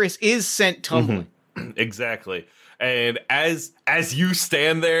Icarus. Icarus is sent tumbling. Exactly. And as you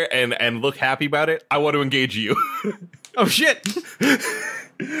stand there and look happy about it, I want to engage you. Oh, shit.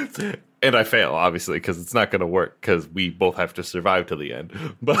 And I fail, obviously, because it's not going to work, because we both have to survive to the end.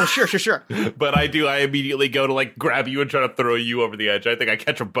 But Oh, sure. But I immediately go to, like, grab you and try to throw you over the edge. I think I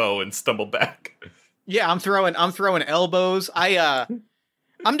catch a bow and stumble back. Yeah, I'm throwing elbows.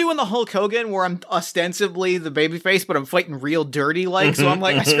 I'm doing the Hulk Hogan where I'm ostensibly the babyface, but I'm fighting real dirty, like, so I'm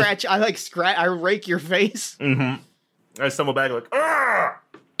like, I rake your face. Mm-hmm. I stumble back like, ah!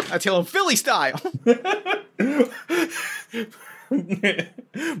 I tell him Philly style. No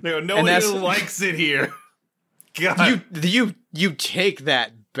one even likes it here. God. You take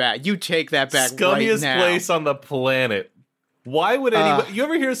that back. You take that back Scummiest right now. place on the planet. Why would anyone... You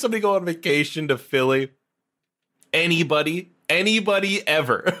ever hear somebody go on vacation to Philly? Anybody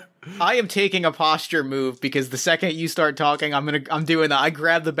ever? I am taking a posture move because the second you start talking, I'm doing that. I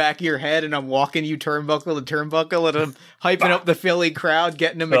grab the back of your head and I'm walking you turnbuckle to turnbuckle and I'm hyping up the Philly crowd,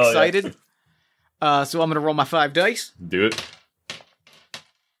 getting them excited. Yeah. So I'm going to roll my 5 dice. Do it.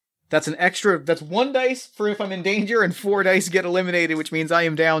 That's that's 1 dice for if I'm in danger and 4 dice get eliminated, which means I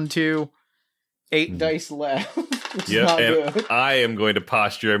am down to 8 dice left. Yeah, and good. I am going to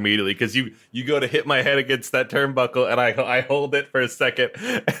posture immediately because you go to hit my head against that turnbuckle and I hold it for a second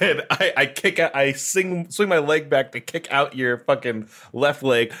and I kick out, I swing my leg back to kick out your fucking left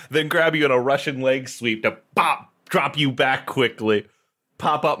leg, then grab you in a Russian leg sweep to drop you back quickly,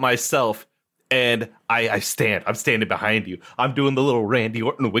 pop up myself. And I'm standing behind you. I'm doing the little Randy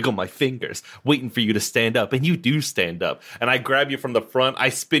Orton wiggle my fingers, waiting for you to stand up. And you do stand up. And I grab you from the front. I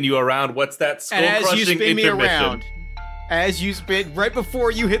spin you around. What's that? Skull-crushing intermission. As you spin, right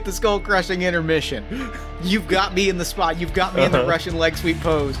before you hit the skull-crushing intermission, you've got me in the spot. You've got me in the Russian leg sweep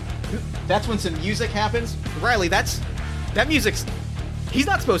pose. That's when some music happens. Riley, that music's... He's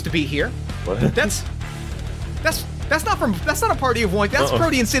not supposed to be here. What? That's not a party of one. That's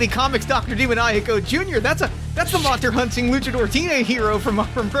Protean City Comics Dr. Demoniaco Jr. That's the monster hunting luchador teenage hero from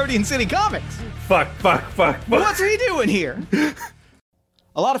Protean City Comics. Fuck. What's he doing here?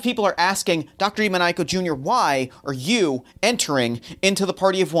 A lot of people are asking Dr. Demoniaco Jr. why are you entering into the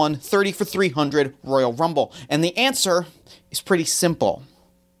Party of One 30 for 300 Royal Rumble? And the answer is pretty simple.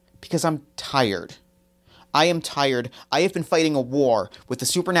 Because I'm tired. I am tired. I have been fighting a war with the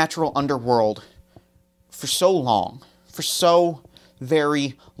supernatural underworld for so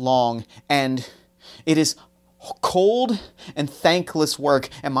very long, and it is cold and thankless work.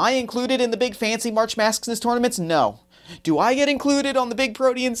 Am I included in the big fancy March Madness tournaments? No. Do I get included on the big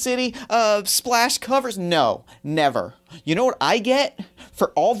Protean City splash covers? No, never. You know what I get for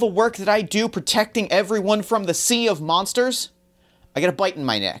all the work that I do protecting everyone from the sea of monsters? I get a bite in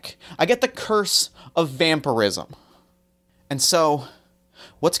my neck. I get the curse of vampirism. And so,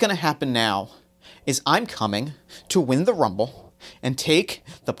 what's going to happen now is I'm coming to win the Rumble and take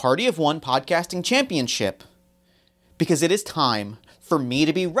the Party of One podcasting championship because it is time for me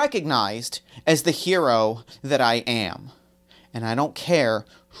to be recognized as the hero that I am. And I don't care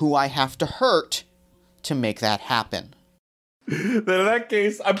who I have to hurt to make that happen. Then in that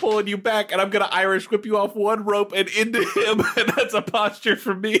case, I'm pulling you back and I'm going to Irish whip you off one rope and into him, and that's a posture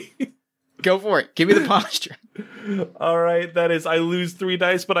for me. Go for it. Give me the posture. All right, that is, I lose 3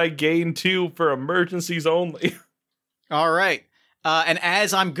 dice, but I gain 2 for emergencies only. All right. And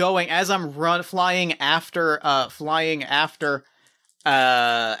as I'm flying after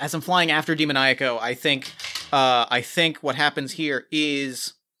Demoniaco, I think what happens here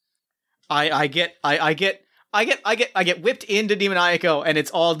is I get whipped into Demoniaco, and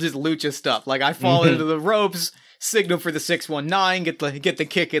it's all just lucha stuff. Like I fall into the ropes, signal for the 619, get the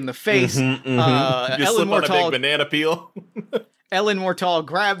kick in the face. You slip on a big banana peel. Ellen Mortal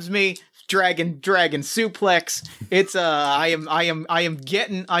grabs me, dragon suplex. It's I am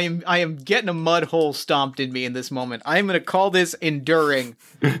getting a mud hole stomped in me in this moment. I'm gonna call this enduring.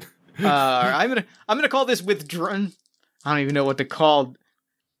 I'm gonna call this withdrawn. I don't even know what to call.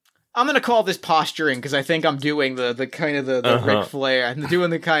 I'm gonna call this posturing because I think I'm doing the kind of the Ric Flair. I'm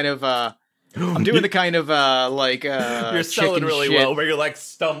doing the kind of you're selling really shit. well, where you're like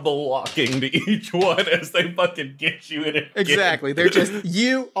stumble walking to each one as they fucking get you in it. Exactly. They're just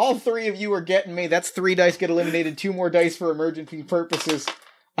all 3 of you are getting me. That's 3 dice get eliminated, 2 more dice for emergency purposes.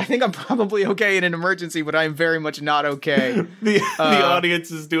 I think I'm probably okay in an emergency, but I'm very much not okay. The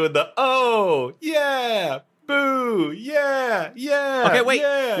audience is doing the oh yeah, boo, yeah. Okay, wait.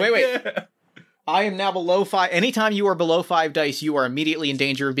 Yeah. I am now below 5. Anytime you are below 5 dice, you are immediately in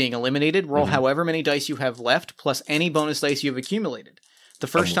danger of being eliminated. Roll however many dice you have left, plus any bonus dice you have accumulated. The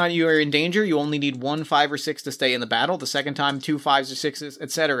first time you are in danger, you only need 1, 5, or 6 to stay in the battle. The second time, 2 5s or 6s,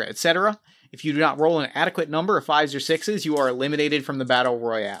 etc., etc. If you do not roll an adequate number of 5s or 6s, you are eliminated from the battle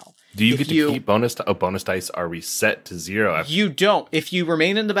royale. Do you get to keep bonus? Bonus dice are reset to 0. You don't. If you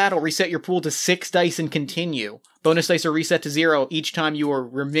remain in the battle, reset your pool to 6 dice and continue. Bonus dice are reset to 0 each time you are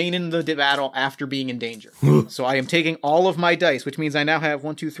remain in the battle after being in danger. So I am taking all of my dice, which means I now have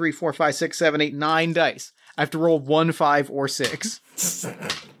 1, 2, 3, 4, 5, 6, 7, 8, 9 dice. I have to roll 1, 5, or 6.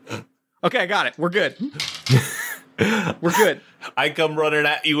 Okay, I got it. We're good. We're good. I come running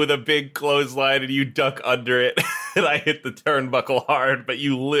at you with a big clothesline and you duck under it. And I hit the turnbuckle hard, but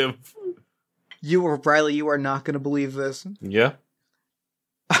you live. Riley, you are not going to believe this. Yeah?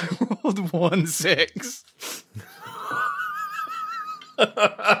 I rolled 1, 6.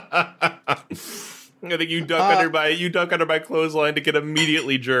 I think you duck under my clothesline to get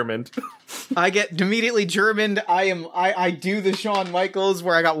immediately Germaned. I get immediately Germaned. I do the Shawn Michaels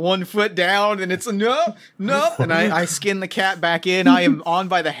where I got 1 foot down and it's no, and I skin the cat back in. I am on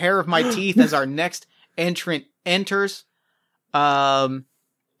by the hair of my teeth as our next entrant enters. I'm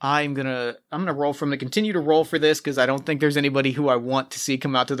gonna continue to roll for this because I don't think there's anybody who I want to see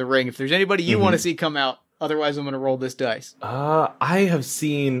come out to the ring. If there's anybody you want to see come out, otherwise I'm gonna roll this dice. I have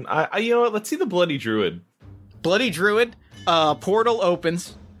seen. You know what? Let's see the Bloody Druid. Bloody Druid. Portal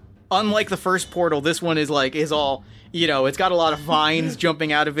opens. Unlike the first portal, this one is all, it's got a lot of vines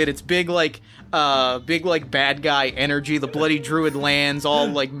jumping out of it. It's big bad guy energy. The Bloody Druid lands, all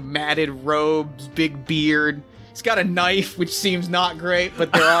like matted robes, big beard. He's got a knife, which seems not great,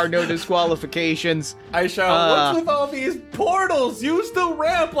 but there are no disqualifications. I shout, what's with all these portals? Use the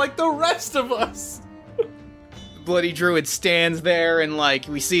ramp like the rest of us. Bloody Druid stands there, and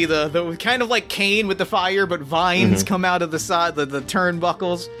we see the kind of like Kane with the fire, but vines come out of the side, the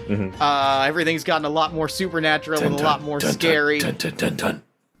turnbuckles. Everything's gotten a lot more supernatural and a lot more scary.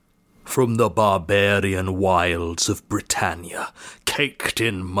 From the barbarian wilds of Britannia, caked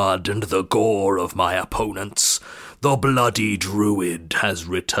in mud and the gore of my opponents, the Bloody Druid has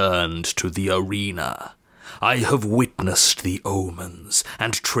returned to the arena. I have witnessed the omens,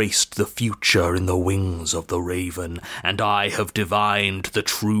 and traced the future in the wings of the raven, and I have divined the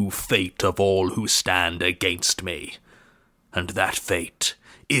true fate of all who stand against me. And that fate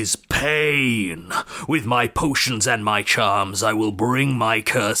is pain. With my potions and my charms, I will bring my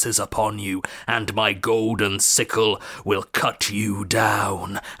curses upon you, and my golden sickle will cut you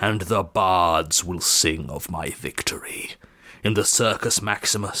down, and the bards will sing of my victory. In the Circus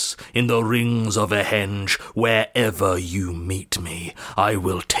Maximus, in the rings of Ahenge, wherever you meet me, I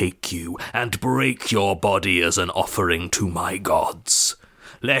will take you and break your body as an offering to my gods.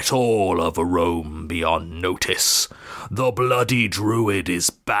 Let all of Rome be on notice. The Bloody Druid is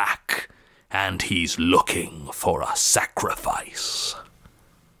back, and he's looking for a sacrifice.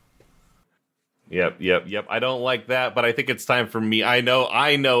 Yep. I don't like that, but I think it's time for me. I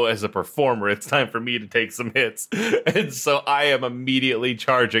know as a performer, it's time for me to take some hits. And so I am immediately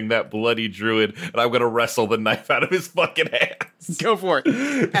charging that Bloody Druid, and I'm going to wrestle the knife out of his fucking hands. Go for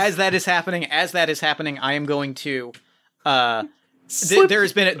it. As that is happening, I am going to... there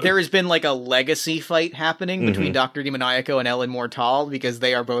has been like a legacy fight happening between Dr. Demoniaco and El Inmortal, because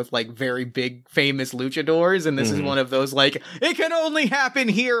they are both like very big famous luchadors, and this is one of those like it can only happen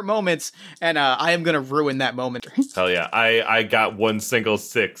here moments, and I am gonna ruin that moment. Hell yeah, I got 1 single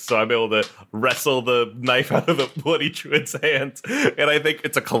 6, so I'm able to wrestle the knife out of the Bloody Druid's hands, and I think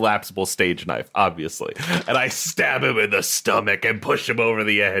it's a collapsible stage knife, obviously, and I stab him in the stomach and push him over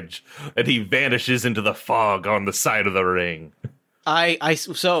the edge, and he vanishes into the fog on the side of the ring.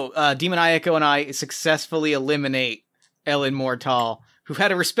 Demoniaco and I successfully eliminate El Inmortal, who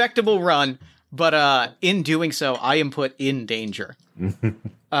had a respectable run, but in doing so, I am put in danger.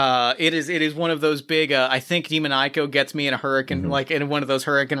 It is one of those big. I think Demoniaco gets me in a hurricane, like in one of those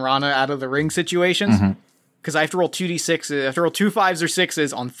Hurricane Rana out of the ring situations, because I have to roll 2d6. I have to roll 2 5s or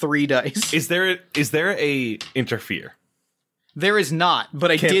 6s on 3 dice. Is there a interfere? There is not, but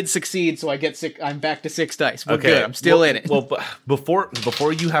I did succeed, so I get 6. I'm back to 6 dice. We're good. I'm still in it. Well, before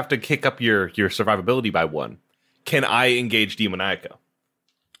you have to kick up your survivability by 1, can I engage Demoniaco?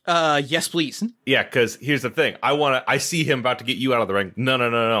 Yes, please. Yeah, because here's the thing. I see him about to get you out of the ring.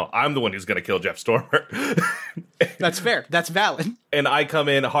 No. I'm the one who's going to kill Jeff Stormer. That's fair. That's valid. And I come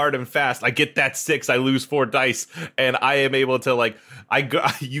in hard and fast. I get that 6. I lose 4 dice. And I am able to,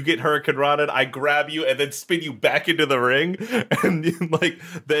 you get Hurricane Rana, I grab you and then spin you back into the ring. And,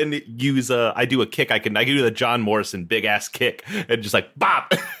 then use I do a kick. I can do the John Morrison big-ass kick. And just,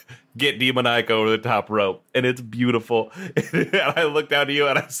 bop! Get Demoniaco over the top rope, and it's beautiful. And I look down to you,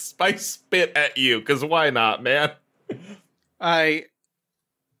 and I spit at you, because why not, man? I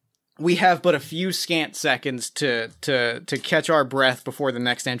we have but a few scant seconds to catch our breath before the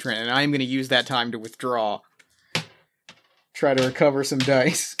next entrant, and I'm going to use that time to withdraw. Try to recover some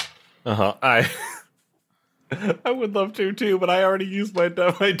dice. I would love to too, but I already used my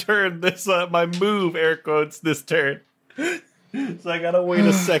turn. My move, air quotes, this turn. So I gotta wait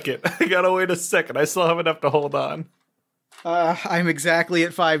a second. I still have enough to hold on. I'm exactly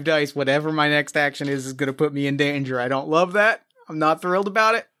at 5 dice. Whatever my next action is going to put me in danger. I don't love that. I'm not thrilled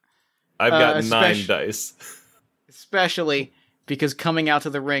about it. I've got 9 dice. Especially because coming out to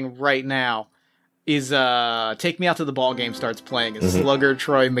the ring right now is Take Me Out to the Ball Game starts playing as Slugger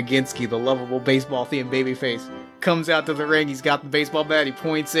Troy McGinsky, the lovable baseball-themed babyface, comes out to the ring. He's got the baseball bat. He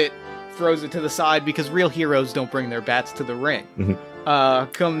points it, throws it to the side because real heroes don't bring their bats to the ring.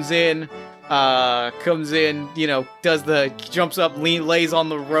 Comes in, jumps up, lays on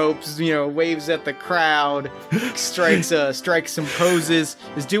the ropes, waves at the crowd, strikes some poses,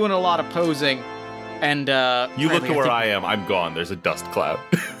 is doing a lot of posing, and you look to where I am. I'm gone. There's a dust cloud.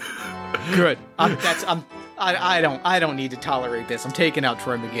 Good. I don't need to tolerate this. I'm taking out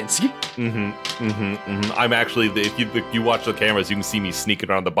Troy McGinsky. I'm actually, if you watch the cameras, you can see me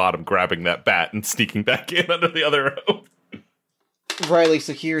sneaking around the bottom, grabbing that bat and sneaking back in under the other rope. Riley,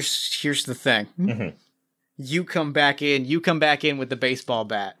 so here's the thing. You come back in with the baseball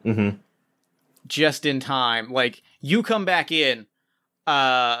bat. Just in time. Like, you come back in,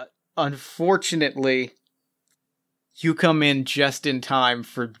 unfortunately, you come in just in time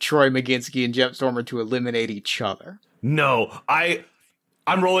for Troy McGinsky and Jeff Stormer to eliminate each other. No, I'm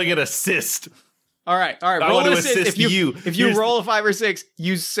rolling an assist. All right. I want to assist you. If you roll a 5 or 6,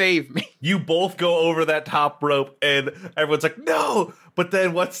 you save me. You both go over that top rope, and everyone's like, no! But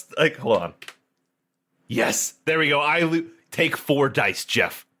then hold on. Yes, there we go. Take 4 dice,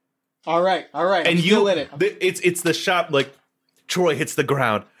 Jeff. All right. And I'm still in it. It's the shot, like, Troy hits the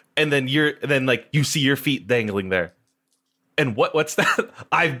ground, and then you see your feet dangling there. And what's that?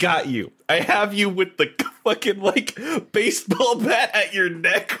 I've got you. I have you with the fucking, baseball bat at your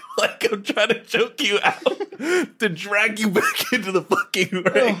neck. Like, I'm trying to choke you out to drag you back into the fucking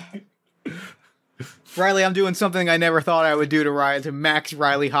ring. Riley, I'm doing something I never thought I would do to Max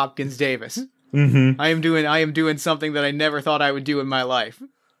Riley Hopkins Davis. I am doing something that I never thought I would do in my life.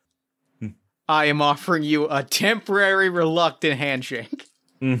 I am offering you a temporary reluctant handshake.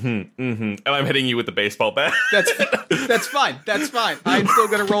 And I'm hitting you with the baseball bat. That's fine. I'm still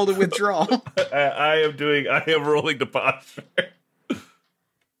gonna roll to withdraw. I am rolling to posture.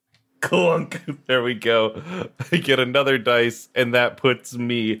 Clunk. There we go. I get another dice, and that puts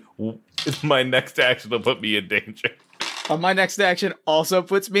me. My next action will put me in danger. My next action also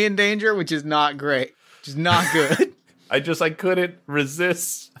puts me in danger, which is not great. Which is not good. I couldn't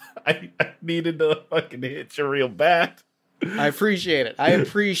resist. I needed to fucking hit you real bad. I appreciate it. I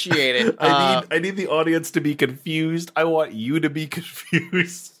need the audience to be confused. I want you to be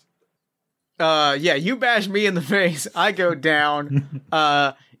confused. Yeah, you bash me in the face. I go down.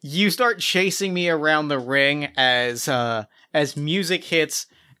 You start chasing me around the ring as music hits,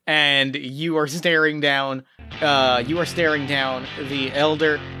 and you are staring down. The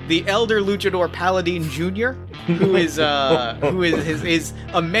elder luchador Paladin Jr., who is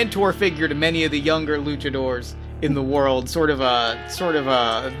a mentor figure to many of the younger luchadors in the world, sort of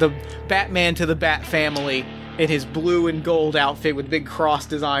the Batman to the Bat family in his blue and gold outfit with big cross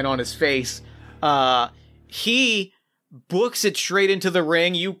design on his face. He books it straight into the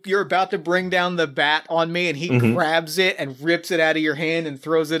ring. You're about to bring down the bat on me, and he grabs it and rips it out of your hand and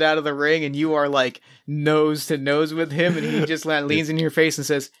throws it out of the ring, and you are like nose to nose with him, and he just leans in your face and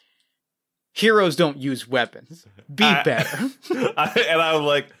says, "Heroes don't use weapons. Be better." And I'm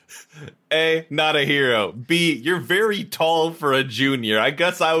like, A, not a hero. B, you're very tall for a junior. I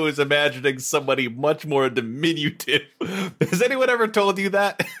guess I was imagining somebody much more diminutive. Has anyone ever told you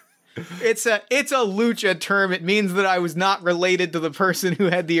that? It's a lucha term. It means that I was not related to the person who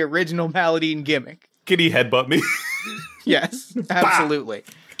had the original Paladin gimmick. Can he headbutt me? Yes, absolutely.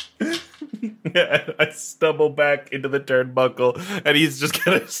 I stumble back into the turnbuckle, and he's just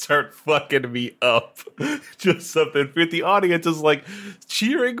gonna start fucking me up. Just something the audience is like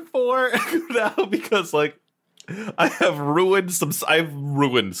cheering for now, because I've ruined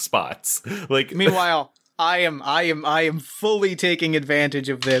spots. Meanwhile, I am fully taking advantage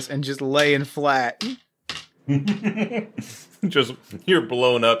of this and just laying flat. Just you're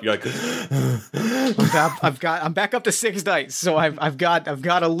blown up. You're like, I'm back up to 6 dice, so I've got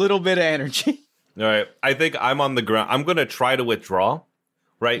a little bit of energy. All right, I think I'm on the ground. I'm gonna try to withdraw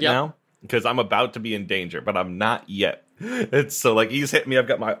now because I'm about to be in danger, but I'm not yet. It's so he's hit me. I've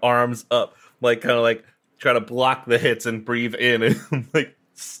got my arms up, kind of try to block the hits and breathe in, and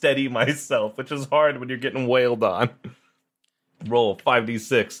steady myself, which is hard when you're getting wailed on. Roll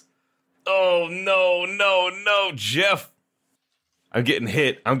 5d6. Oh, no, Jeff. I'm getting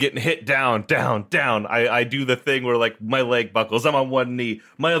hit down. I do the thing where like my leg buckles. I'm on one knee.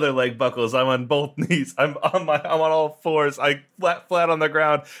 My other leg buckles. I'm on both knees. I'm on all fours. I flat on the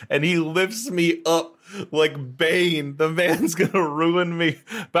ground, and he lifts me up like Bane. The man's gonna ruin me.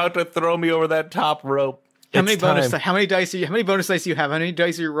 About to throw me over that top rope. How many bonus dice do you have? How many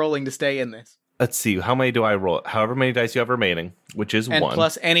dice are you rolling to stay in this? Let's see. How many do I roll? However many dice you have remaining, which is and 1.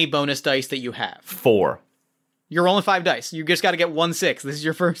 Plus any bonus dice that you have. 4. You're rolling 5 dice. You just got to get 1 6. This is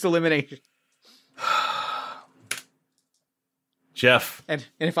your first elimination. Jeff. And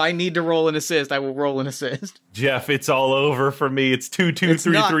if I need to roll an assist, I will roll an assist. Jeff, it's all over for me. It's 2, 2,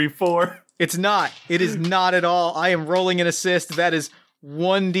 3, 3, 4. It's not. It is not at all. I am rolling an assist. That is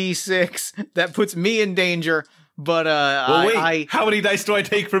 1d6. That puts me in danger. But wait. How many dice do I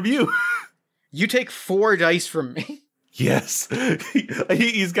take from you? You take 4 dice from me. Yes.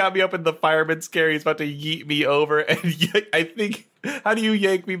 He's got me up in the fireman's carry. He's about to yeet me over. And I think, how do you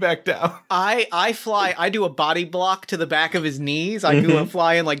yank me back down? I fly. I do a body block to the back of his knees. I do a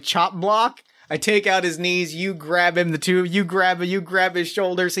flying like chop block. I take out his knees. You grab him. The two of you grab his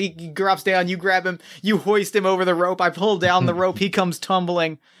shoulders. He drops down. You grab him. You hoist him over the rope. I pull down the rope. He comes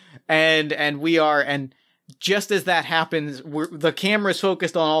tumbling. And just as that happens, the camera's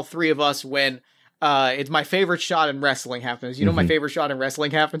focused on all 3 of us when it's my favorite shot in wrestling happens. You know my favorite shot in wrestling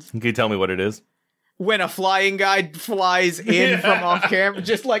happens? Can you tell me what it is? When a flying guy flies in from off camera,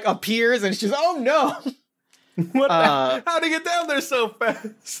 just like appears, and it's just, oh no! How'd he get down there so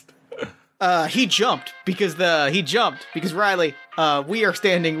fast? He jumped because Riley, we have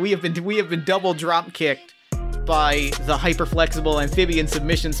been double drop kicked by the hyperflexible amphibian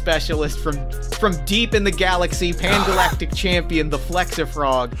submission specialist from deep in the galaxy, Pan-Galactic champion, the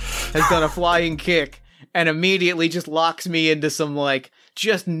Flexifrog, has done a flying kick and immediately just locks me into some, like,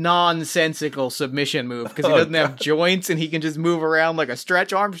 just nonsensical submission move because he doesn't have joints and he can just move around like a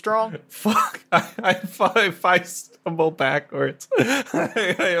Stretch Armstrong. Fuck. If I stumble backwards,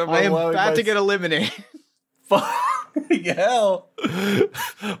 I am about to get eliminated. Fuck. Hell.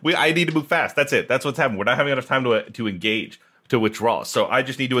 I need to move fast. That's it. That's what's happening. We're not having enough time to engage, to withdraw. So I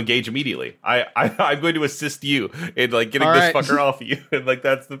just need to engage immediately. I'm going to assist you in like getting this fucker off of you. And like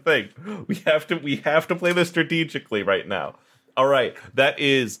that's the thing. We have to play this strategically right now. All right. That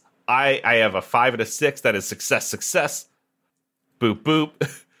is I have a 5 and a 6. That is success. Boop boop.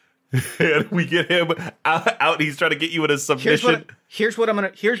 And we get him out. He's trying to get you in a submission. Here's what I'm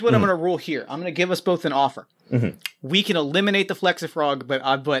gonna rule here. I'm gonna give us both an offer. Mm-hmm. We can eliminate the Flexifrog,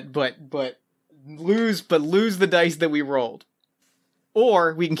 but lose the dice that we rolled,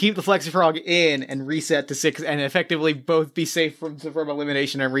 or we can keep the Flexifrog in and reset to 6, and effectively both be safe from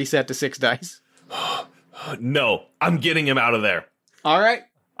elimination and reset to 6 dice. No, I'm getting him out of there. All right.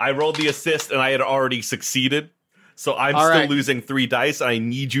 I rolled the assist, and I had already succeeded. So I'm still losing 3 dice. I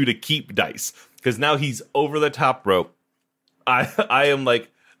need you to keep dice because now he's over the top rope. I am like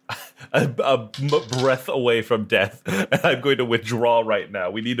a breath away from death, and I'm going to withdraw right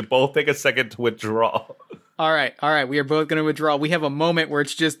now. We need to both take a second to withdraw. All right. We are both going to withdraw. We have a moment where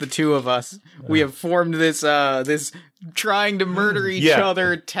it's just the 2 of us. We have formed this trying to murder each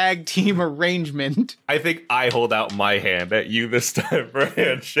other tag team arrangement. I think I hold out my hand at you this time for a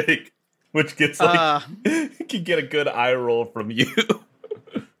handshake. Which gets like can get a good eye roll from you.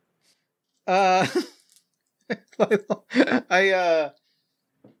 I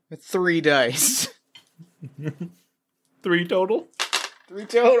 3 dice. 3 total? 3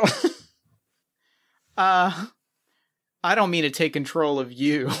 total. I don't mean to take control of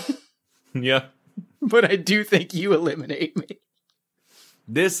you. Yeah. But I do think you eliminate me.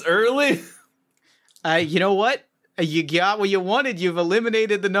 This early? You know what? You got what you wanted. You've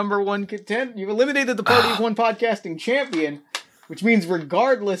eliminated the number 1 contender. You've eliminated the Party of One podcasting champion, which means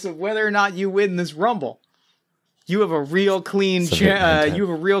regardless of whether or not you win this Rumble, you have a real clean. You have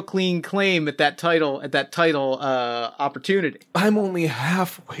a real clean claim at that title. Opportunity. I'm only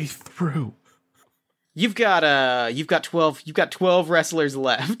halfway through. You've got 12. You've got 12 wrestlers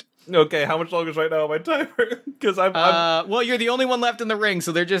left. Okay, how much longer is right now on my timer? Because I'm. Well, you're the only one left in the ring,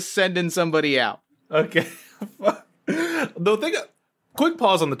 so they're just sending somebody out. Okay. Quick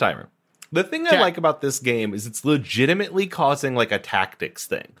pause on the timer. The thing I like about this game is it's legitimately causing like a tactics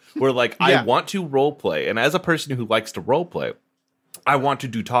thing where like I want to role play, and as a person who likes to role play, I want to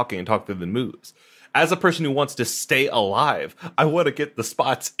do talking and talk through the moves. as a person who wants to stay alive, I want to get the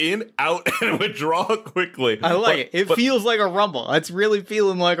spots in, out, and withdraw quickly. I like it. It feels like a rumble. It's really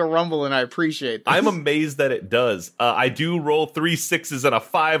feeling like a rumble, and I appreciate this. I'm amazed that it does. I do roll 3 6s and a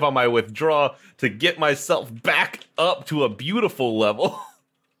 5 on my withdraw to get myself back up to a beautiful level.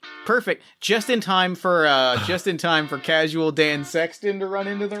 Perfect. Just in time for casual Dan Sexton to run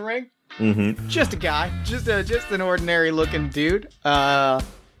into the ring. Mm-hmm. Just a guy, just an ordinary looking dude.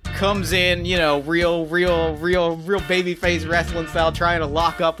 Comes in, you know, real babyface wrestling style, trying to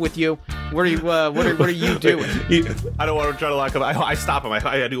lock up with you. What are you doing? I don't want to try to lock up. I stop him.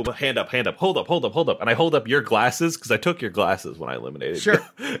 I do a hand up, hold up, and I hold up your glasses because I took your glasses when I eliminated you.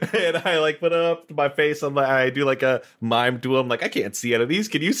 And I like put up to my face. I do like a mime to him, like I can't see out of these.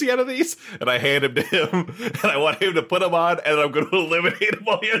 Can you see out of these? And I hand him to him, and I want him to put them on, and I'm going to eliminate him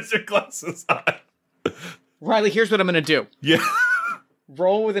while he has your glasses on. Riley, here's what I'm going to do. Yeah.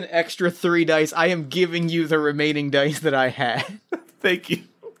 Roll with an extra 3 dice. I am giving you the remaining dice that I had. Thank you,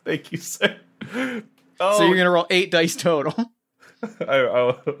 sir. So you're gonna roll 8 dice total.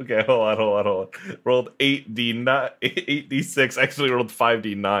 Okay, hold on. Rolled 8d6. Actually rolled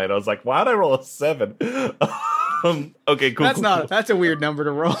 5d9. I was like, why did I roll a 7? Okay, cool. That's a weird number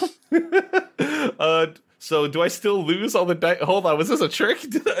to roll. So do I still lose all the dice? Hold on, was this a trick?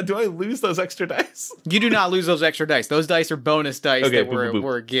 Do I lose those extra dice? You do not lose those extra dice. Those dice are bonus dice that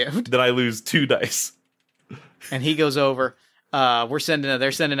were a gift. Then I lose 2 dice. And he goes over. They're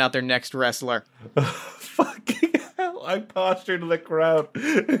sending out their next wrestler. Fucking hell! I posture to the crowd,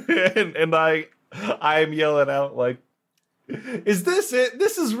 and I'm yelling out like, "Is this it?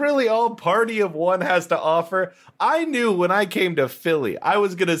 This is really all Party of One has to offer." I knew when I came to Philly, I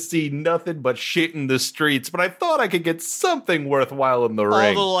was gonna see nothing but shit in the streets, but I thought I could get something worthwhile in the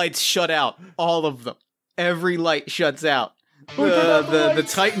ring. All the lights shut out. All of them. Every light shuts out. The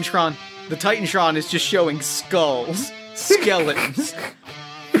Titantron is just showing skulls, skeletons.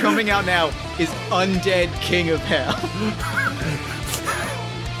 Coming out now is Undead King of Hell.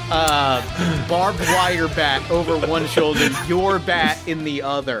 Barbed wire bat over one shoulder, your bat in the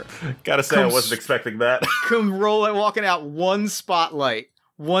other. Gotta say, I wasn't expecting that. Walking out, one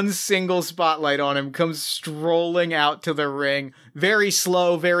single spotlight on him, comes strolling out to the ring. Very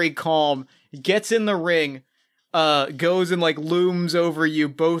slow, very calm. Gets in the ring, goes and like looms over you,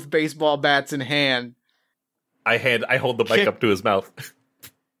 both baseball bats in hand. I hold the mic up to his mouth.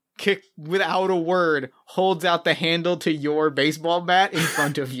 Kick without a word, holds out the handle to your baseball bat in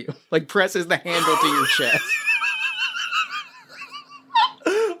front of you. Like presses the handle to your chest.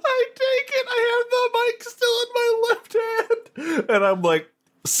 I take it. I have the mic still in my left hand. And I'm like,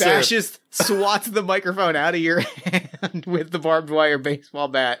 swats the microphone out of your hand with the barbed wire baseball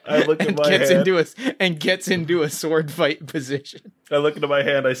bat. I look at my hand. Gets into a sword fight position. I look into my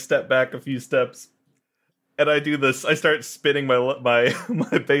hand. I step back a few steps. And I do this. I start spinning my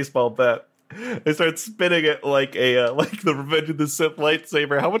baseball bat. I start spinning it like the Revenge of the Sith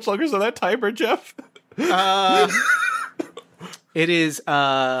lightsaber. How much longer is on that timer, Jeff? It is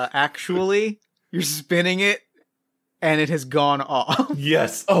actually you're spinning it, and it has gone off.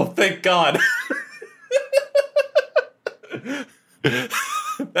 Yes. Oh, thank God.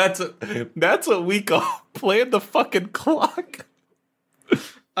 That's what we call playing the fucking clock.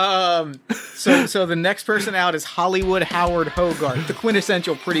 So the next person out is Hollywood Howard Hogarth, the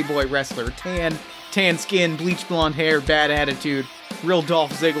quintessential pretty boy wrestler. Tan skin, bleached blonde hair, bad attitude, real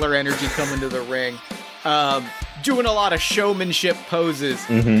Dolph Ziggler energy coming to the ring. Doing a lot of showmanship poses,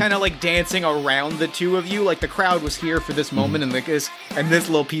 kind of like dancing around the two of you. Like the crowd was here for this moment, and this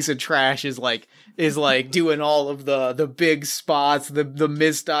little piece of trash is like doing all of the big spots, the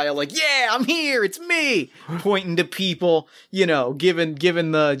Miz style, like, yeah, I'm here, it's me, pointing to people, you know, giving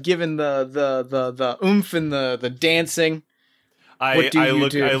the oomph and the dancing. I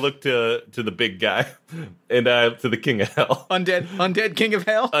look to the big guy and to the King of Hell. Undead King of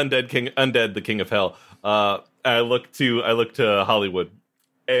Hell? Undead the King of Hell. I look to Hollywood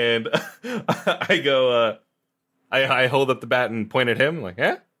and I go I hold up the bat and point at him like,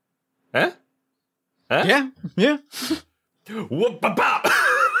 Huh? Yeah. Whoop bop.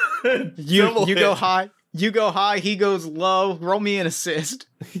 You go high, he goes low. Roll me an assist.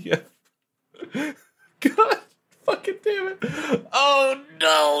 Yeah. God fucking damn it. Oh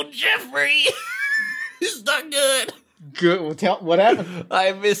no, Jeffrey. It's not good. Good. Well, what happened?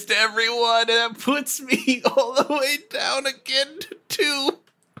 I missed everyone, and that puts me all the way down again to 2.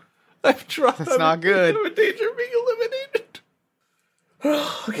 I've tried. That's not good. I'm in danger of being eliminated.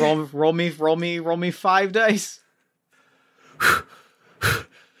 Okay. Roll me 5 dice.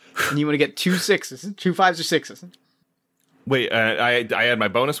 And you want to get 2 6s, 2 5s or 6s. Wait, I had my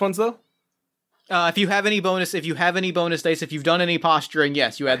bonus ones though. If you have any bonus dice, if you've done any posturing,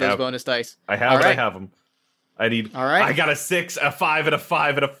 yes, you add those bonus dice. I have. I have them. I need. All right. I got a 6, a 5, and a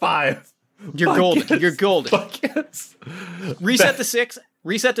 5, and a 5. You're golden. You're golden. Yes. Reset to 6.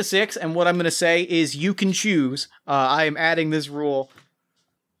 Reset to 6. And what I'm going to say is, you can choose. I am adding this rule.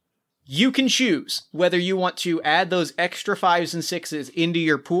 You can choose whether you want to add those extra 5s and 6s into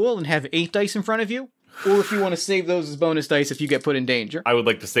your pool and have 8 dice in front of you, or if you want to save those as bonus dice if you get put in danger. I would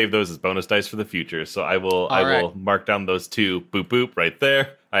like to save those as bonus dice for the future, so I will mark down those 2. Boop boop right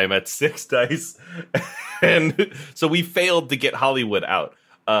there. I am at 6 dice, and so we failed to get Hollywood out.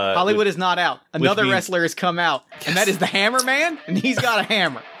 Hollywood is not out. Another wrestler has come out, and that is the Hammer Man, and he's got a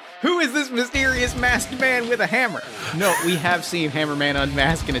hammer. Who is this mysterious masked man with a hammer? No, we have seen Hammerman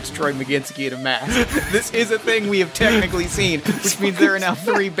unmask, and it's Troy McGinski in a mask. This is a thing we have technically seen, which means there are now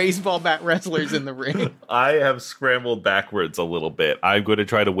 3 baseball bat wrestlers in the ring. I have scrambled backwards a little bit. I'm going to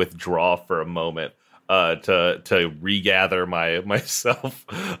try to withdraw for a moment to regather myself.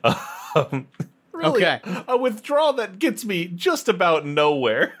 Really, okay. A withdrawal that gets me just about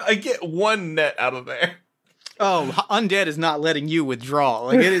nowhere. I get 1 net out of there. Oh, Undead is not letting you withdraw.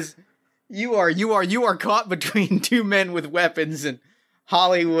 Like, it is, you are caught between 2 men with weapons, and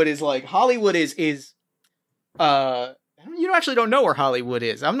Hollywood is, you actually don't know where Hollywood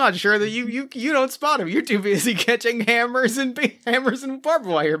is. I'm not sure that you don't spot him. You're too busy catching hammers and barbed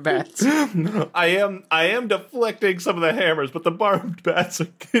wire bats. I am deflecting some of the hammers, but the barbed bats are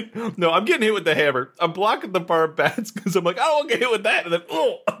no, I'm getting hit with the hammer. I'm blocking the barbed bats because I'm like, I don't want to get hit with that, and then I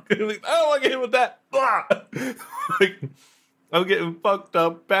don't want to get hit with that. Like, I'm getting fucked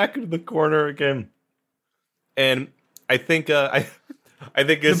up back into the corner again, and I think the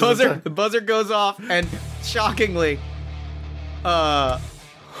buzzer goes off, and shockingly, the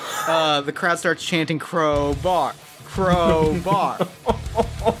crowd starts chanting crowbar, crowbar,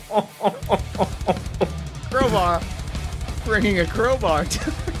 crowbar, bringing a crowbar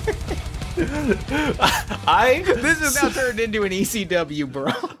to this is now turned into an ECW,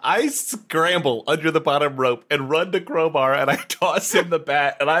 bro. I scramble under the bottom rope and run to crowbar, and I toss him the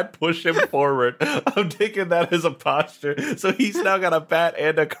bat, and I push him forward. I'm taking that as a posture, so he's now got a bat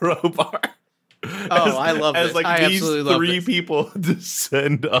and a crowbar. I love this. Like, I these absolutely love 3 this. people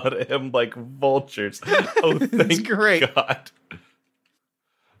descend on him like vultures. Oh, thank great. God.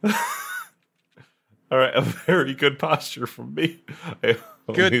 All right, a very good posture from me. I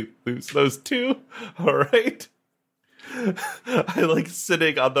only lose those 2. All right. I like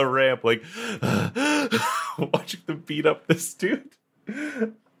sitting on the ramp, like watching them beat up this dude.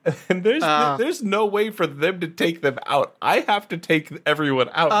 And there's no way for them to take them out. I have to take everyone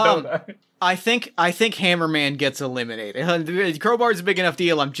out, don't I? I think Hammerman gets eliminated. Crowbar's a big enough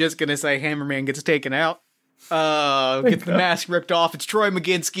deal. I'm just gonna say Hammerman gets taken out. Gets the mask ripped off. It's Troy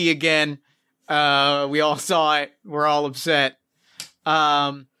McGinski again. We all saw it. We're all upset.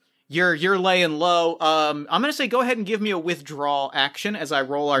 You're laying low. I'm gonna say go ahead and give me a withdrawal action as I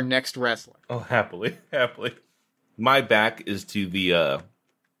roll our next wrestler. Oh, happily. My back is to the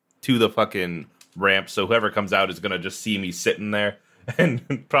fucking ramp, so whoever comes out is gonna just see me sitting there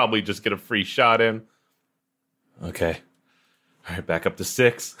and probably just get a free shot in. Okay. All right, back up to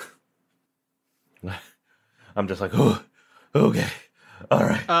 6. I'm just like, oh, okay. All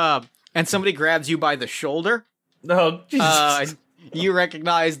right. And somebody grabs you by the shoulder. No, Jesus. You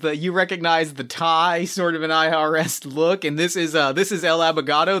recognize the tie, sort of an IRS look, and this is El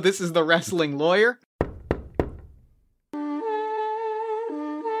Abogado. This is the wrestling lawyer.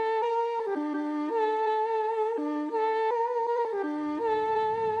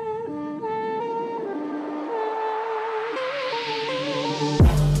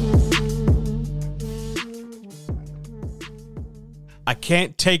 I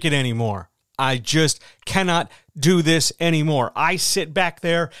can't take it anymore. I just cannot do this anymore. I sit back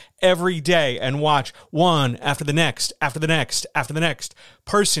there every day and watch one after the next, after the next, after the next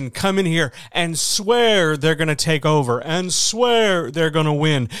person come in here and swear they're going to take over and swear they're going to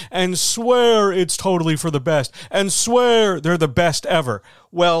win and swear it's totally for the best and swear they're the best ever.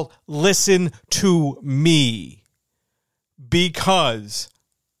 Well, listen to me, because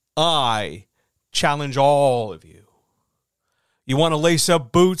I challenge all of you. You want to lace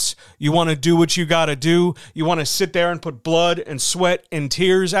up boots? You want to do what you got to do? You want to sit there and put blood and sweat and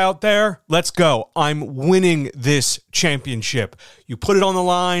tears out there? Let's go. I'm winning this championship. You put it on the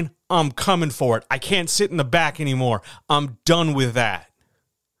line, I'm coming for it. I can't sit in the back anymore. I'm done with that.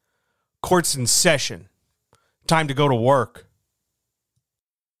 Court's in session. Time to go to work.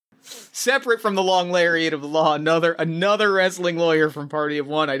 Separate from the long lariat of the law, another wrestling lawyer from Party of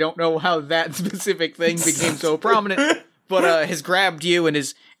One. I don't know how that specific thing became so prominent, but has grabbed you and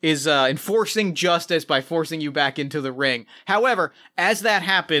is enforcing justice by forcing you back into the ring. However, as that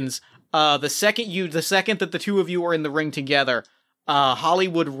happens, the second that the two of you are in the ring together,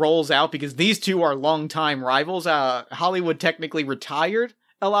 Hollywood rolls out because these two are longtime rivals. Hollywood technically retired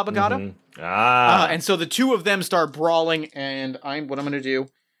El Abogado. And so the two of them start brawling, and what I'm going to do,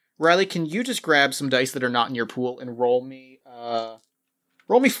 Riley, can you just grab some dice that are not in your pool and roll me 4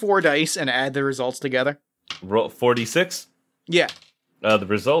 dice and add the results together? Roll 46? Yeah. The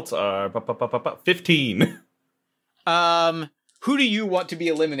results are 15. Who do you want to be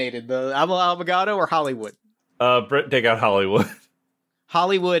eliminated? The Abogado or Hollywood? Britt, take out Hollywood.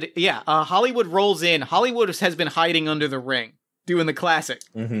 Hollywood, yeah. Hollywood rolls in. Hollywood has been hiding under the ring, doing the classic.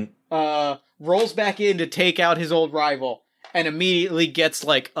 Rolls back in to take out his old rival, and immediately gets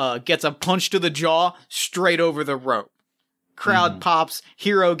a punch to the jaw straight over the rope. Crowd pops.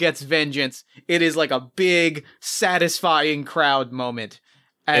 Hero gets vengeance. It is like a big, satisfying crowd moment.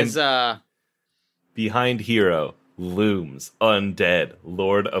 As behind Hero looms Undead,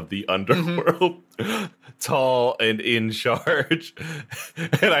 Lord of the Underworld, tall and in charge.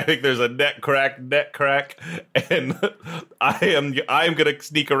 And I think there's a neck crack, and I'm gonna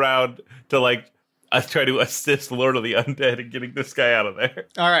sneak around to try to assist Lord of the Undead in getting this guy out of there.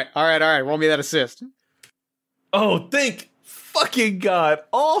 All right. Roll me that assist. Oh, thank fucking God!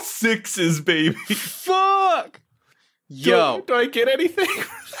 All 6s, baby. Fuck. Yo, do I get anything?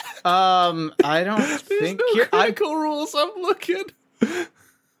 I don't think no critical rules. I'm looking.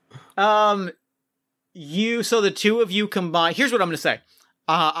 So the two of you combine. Here's what I'm gonna say.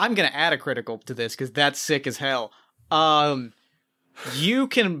 I'm gonna add a critical to this because that's sick as hell. You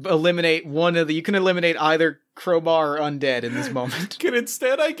can eliminate You can eliminate either Crowbar or Undead in this moment. Can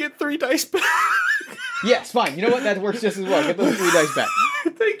instead I get 3 dice back? Yes, fine. You know what? That works just as well. Get those 3 dice back.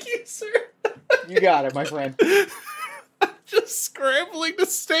 Thank you, sir. You got it, my friend. I'm just scrambling to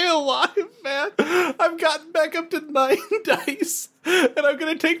stay alive, man. I've gotten back up to 9 dice, and I'm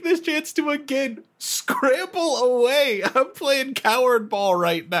gonna take this chance to again scramble away. I'm playing coward ball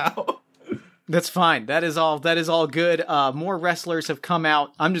right now. That's fine. That is all good. More wrestlers have come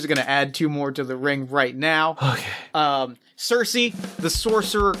out. I'm just gonna add 2 more to the ring right now. Okay. Cersei, the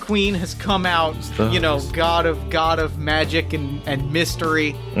sorcerer queen, has come out. God of magic and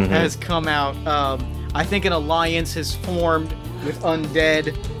mystery has come out. I think an alliance has formed with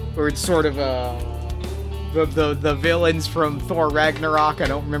Undead, or it's sort of the villains from Thor Ragnarok. I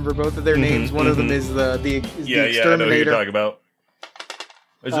don't remember both of their names. One of them is the Exterminator. Yeah, I know who you're talking about.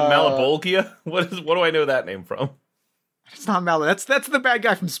 Is it Malabolgia? What do I know that name from? It's not Mal. That's the bad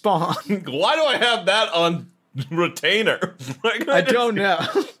guy from Spawn. Why do I have that on retainer? I don't know.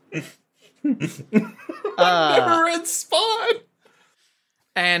 I've never read Spawn.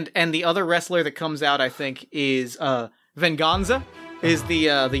 And the other wrestler that comes out, I think, is Venganza. Is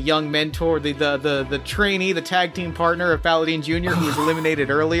the young mentor, the trainee, the tag team partner of Paladin Jr., who was eliminated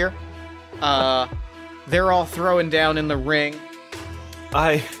earlier. They're all throwing down in the ring.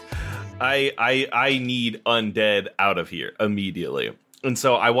 I need Undead out of here immediately. And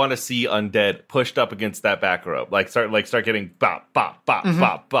so I want to see Undead pushed up against that back rope. Start getting bop, bop, bop,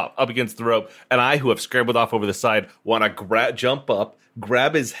 bop, bop up against the rope. And I, who have scrambled off over the side, want to jump up,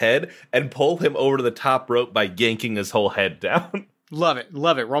 grab his head, and pull him over to the top rope by yanking his whole head down. Love it.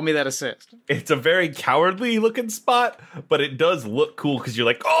 Roll me that assist. It's a very cowardly looking spot, but it does look cool because you're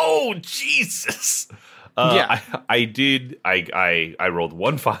like, oh, Jesus. Yeah. I rolled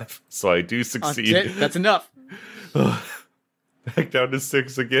 1-5, so I do succeed. That's enough. Back down to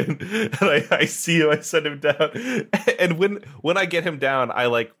 6 again, and I see him. I send him down, and when I get him down,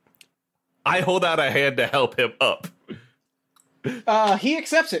 I hold out a hand to help him up. He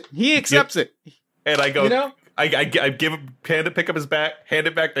accepts it. It. And I go, I give him pick up his bat, hand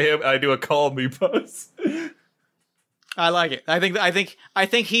it back to him, and I do a call me pose. I like it. I think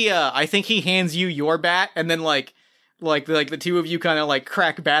he hands you your bat, and then like the two of you kind of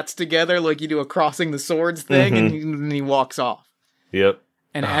crack bats together, like you do a crossing the swords thing, and he walks off. Yep.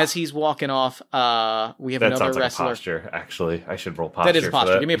 And as he's walking off, we have another wrestler. Like posture, actually. I should roll posture. That is a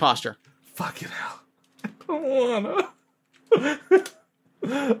posture. Give me a posture. Fucking hell. I don't wanna.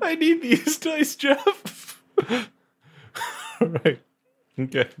 I need these dice, Jeff. Alright.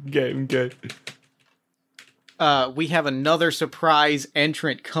 Okay. We have another surprise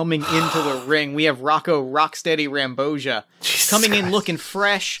entrant coming into the ring. We have Rocco Rocksteady Rambosia coming in looking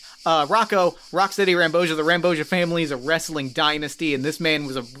fresh. Rocco Rocksteady Rambosia, the Rambosia family is a wrestling dynasty, and this man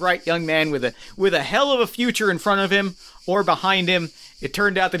was a bright young man with a hell of a future in front of him or behind him. It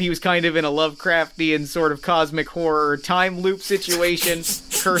turned out that he was kind of in a Lovecraftian sort of cosmic horror time loop situation,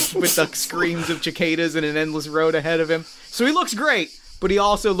 cursed with the screams of cicadas and an endless road ahead of him. So he looks great, but he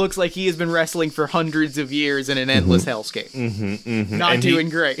also looks like he has been wrestling for hundreds of years in an endless hellscape. Not and doing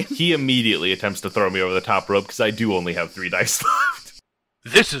great. He immediately attempts to throw me over the top rope because I do only have 3 dice left.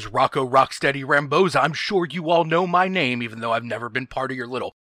 This is Rocco Rocksteady Ramboza. I'm sure you all know my name, even though I've never been part of your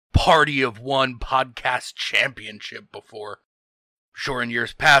little Party of One podcast championship before. Sure, in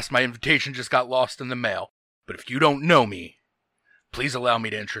years past, my invitation just got lost in the mail. But if you don't know me, please allow me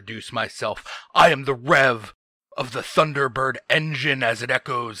to introduce myself. I am the Rev of the Thunderbird engine as it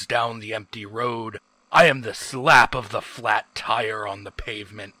echoes down the empty road. I am the slap of the flat tire on the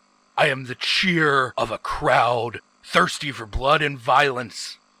pavement. I am the cheer of a crowd thirsty for blood and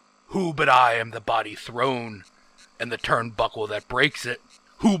violence. Who but I am the body thrown, and the turnbuckle that breaks it?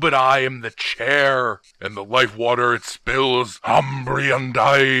 Who but I am the chair, and the life water it spills? Humbri and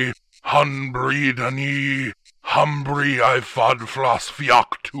I, Hunbri Dani, Humbri I fod flas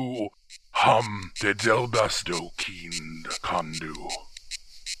fiak tu, hum de delbasto kind condu.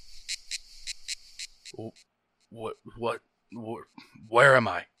 Where am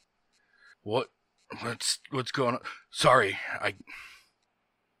I? What's going on? Sorry, I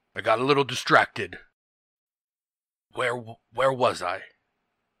got a little distracted. Where was I?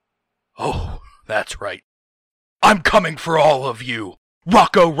 Oh, that's right. I'm coming for all of you.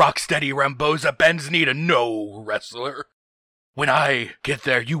 Rocco Rocksteady Ramboza bends knee to no wrestler. When I get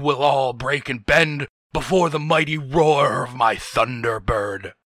there, you will all break and bend before the mighty roar of my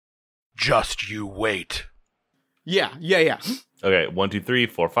Thunderbird. Just you wait. Yeah. Okay, 1, 2, 3,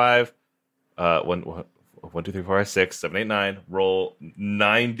 4, 5. 1, 2, 3, 4, 5, 6, 7, 8, 9. Roll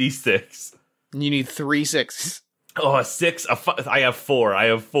 96. You need 3 6s. Oh, a 6. I have 4.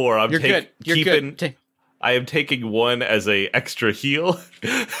 I'm You're good. You're good. I am taking 1 as a extra heal.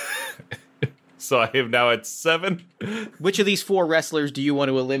 So I am now at 7. Which of these 4 wrestlers do you want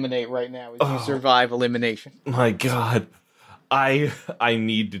to eliminate right now as you survive elimination? My God. I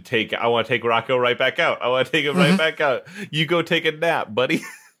need to take... I want to take Rocco right back out. I want to take him right back out. You go take a nap, buddy.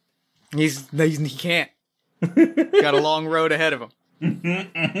 He can't. Got a long road ahead of him.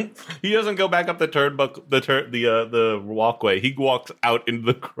 He doesn't go back up the walkway. He walks out into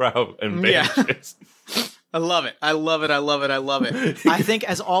the crowd and vanishes. Yeah. I love it. I think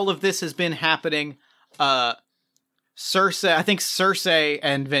as all of this has been happening, Cersei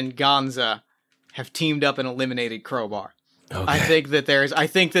and Venganza have teamed up and eliminated Crowbar. Okay. I think that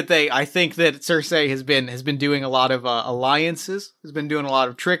Cersei has been doing a lot of alliances, has been doing a lot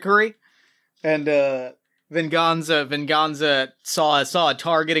of trickery, and Venganza saw a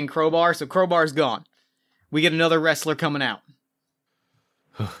target in Crowbar, so Crowbar's gone. We get another wrestler coming out.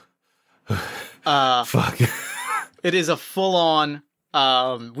 Fuck. It is a full-on.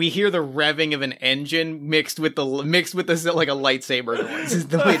 We hear the revving of an engine mixed with the like a lightsaber noise. Is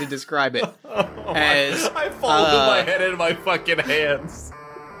the way to describe it. I fall with my head in my fucking hands.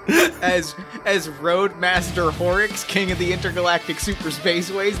 As Roadmaster Horrocks, King of the Intergalactic Super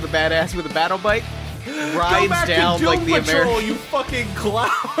Spaceways, the badass with a battle bike, rides down like the American. You fucking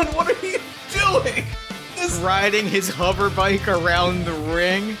clown! What are you doing? Riding his hover bike around the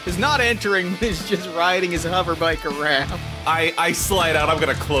ring. Is not entering, he's just riding his hover bike around. I slide out, I'm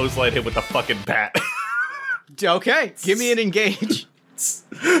gonna clothesline him with the fucking bat. Okay, give me an engage.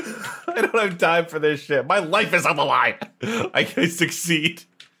 I don't have time for this shit. My life is on the line. I can succeed.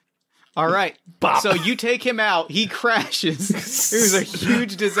 Alright, so you take him out, he crashes. It was a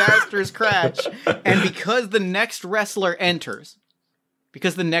huge, disastrous crash. And because the next wrestler enters,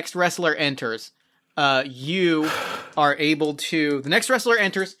 you are able to... The next wrestler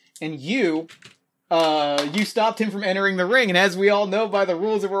enters, and you stopped him from entering the ring. And as we all know by the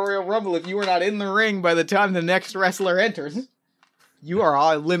rules of a Royal Rumble, if you are not in the ring by the time the next wrestler enters, you are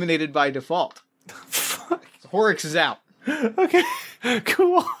all eliminated by default. Fuck. So Horrocks is out. Okay,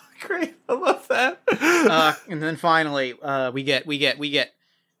 cool. Great, I love that. And then finally, we get,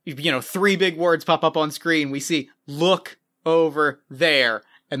 3 big words pop up on screen. We see, look over there.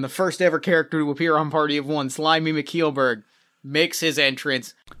 And the first ever character to appear on Party of One, Slimy McKeelberg, makes his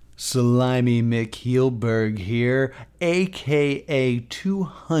entrance. Slimy McKeelberg here, aka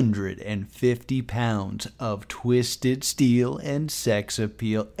 250 pounds of twisted steel and sex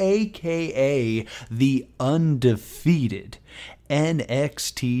appeal, aka the undefeated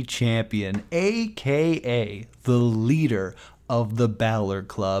NXT champion, aka the leader of the Balor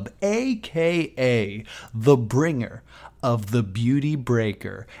Club, aka the bringer of the Beauty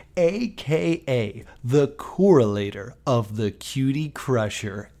Breaker, aka the correlator of the Cutie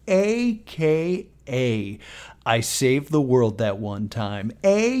Crusher, aka I saved the world that one time,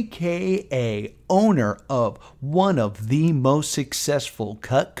 aka owner of one of the most successful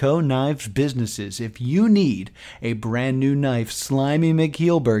Cutco knives businesses. If you need a brand new knife, Slimy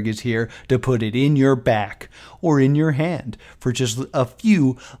McHeelberg is here to put it in your back or in your hand for just a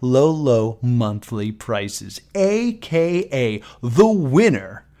few low monthly prices, aka the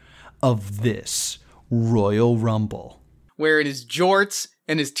winner of this Royal Rumble. Wearing his jorts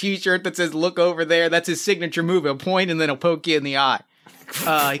and his t-shirt that says "Look over there." That's his signature move. He'll point and then he'll poke you in the eye.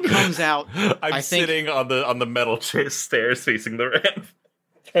 He comes out. I'm sitting on the metal stairs facing the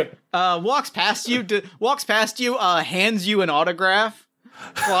ramp. Walks past you. Hands you an autograph.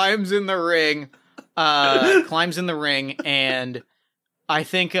 Climbs in the ring. And I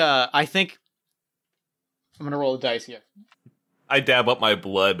think I'm gonna roll the dice here. I dab up my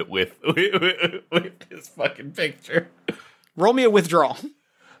blood with his fucking picture. Roll me a withdrawal.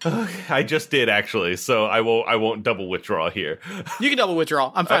 I just did, actually, so I won't double withdraw here. You can double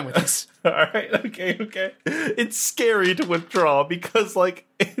withdraw. I'm fine with this. All right, okay. It's scary to withdraw because, like,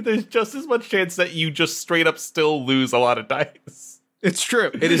 there's just as much chance that you just straight up still lose a lot of dice. It's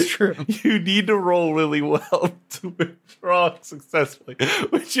true. It is true. You need to roll really well to withdraw successfully,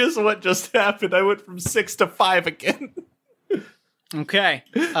 which is what just happened. I went from 6 to 5 again. Okay.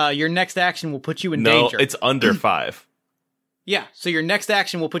 Your next action will put you in danger. No, it's under 5. Yeah, so your next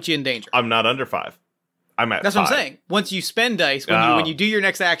action will put you in danger. I'm not under 5. I'm at That's 5. what I'm saying. Once you spend dice, when you do your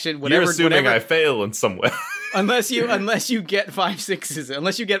next action, whatever. You're assuming I fail in some way. unless you get 5 sixes,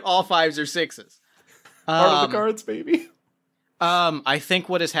 unless you get all 5s or 6s. Part of the cards, baby. I think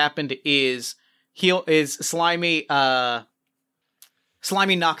what has happened is Slimy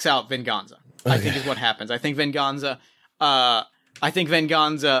knocks out Venganza. I think is what happens. I think Venganza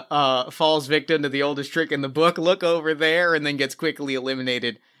falls victim to the oldest trick in the book. Look over there, and then gets quickly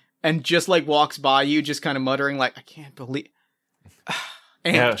eliminated, and just like walks by you, just kind of muttering like, "I can't believe."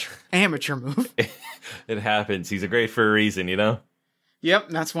 Amateur move. It happens. He's a great for a reason, you know. Yep,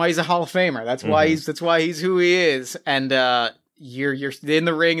 that's why he's a Hall of Famer. That's why he's who he is. And you're in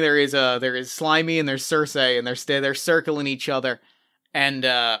the ring. There is Slimy and there's Cersei, and they're circling each other. And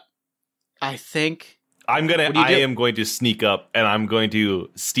I think I am going to sneak up and I'm going to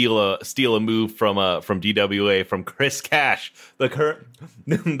steal a move from DWA from Chris Cash,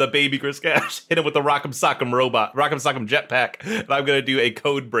 the baby Chris Cash. Hit him with the Rock'em Sock'em jetpack, and I'm going to do a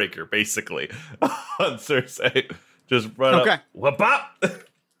code breaker basically on Cersei. Just run up. Whoop up.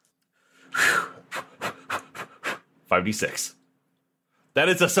 5d6. That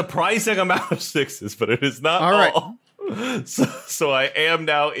is a surprising amount of 6s, but it is not all. Right. So I am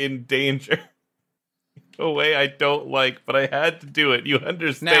now in danger. A way I don't like, but I had to do it. You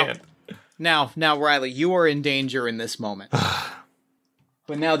understand. Now, Riley, you are in danger in this moment.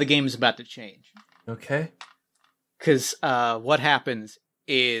 But now the game is about to change. Okay. Because what happens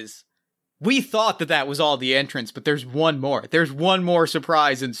is we thought that was all the entrance, but there's one more. There's one more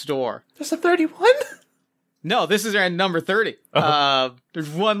surprise in store. There's a 31? No, this is number 30. There's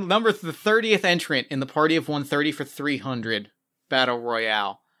the 30th entrant in the Party of 130 for 300 Battle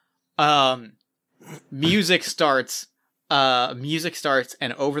Royale. Music starts,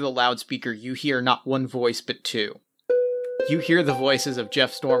 and over the loudspeaker, you hear not one voice, but 2. You hear the voices of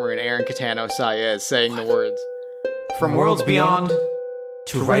Jeff Stormer and Aaron Catano-Saez saying the words, "From worlds beyond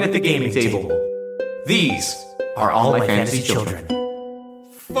to right at the gaming table, these are all my fantasy children."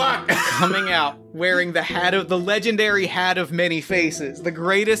 Fuck! Coming out, wearing the legendary hat of many faces, the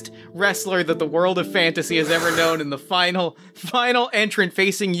greatest wrestler that the world of fantasy has ever known, and the final entrant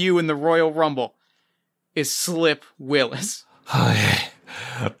facing you in the Royal Rumble is Slip Willis. Okay.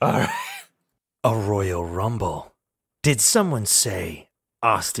 Alright. A Royal Rumble. Did someone say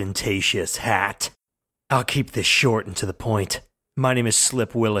ostentatious hat? I'll keep this short and to the point. My name is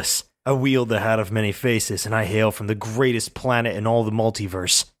Slip Willis. I wield the hat of many faces, and I hail from the greatest planet in all the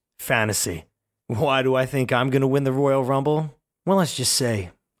multiverse, fantasy. Why do I think I'm gonna win the Royal Rumble? Well, let's just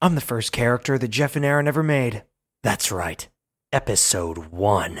say, I'm the first character that Jeff and Aaron ever made. That's right, Episode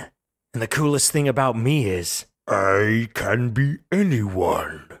 1. And the coolest thing about me is, I can be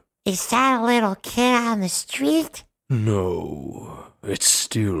anyone. Is that a little kid on the street? No, it's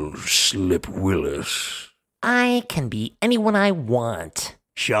still Slip Willis. I can be anyone I want.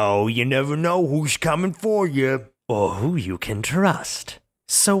 So you never know who's coming for you, or who you can trust.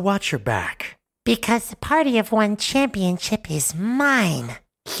 So watch your back. Because the Party of One championship is mine.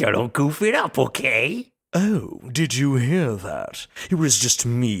 You don't goof it up, okay? Oh, did you hear that? It was just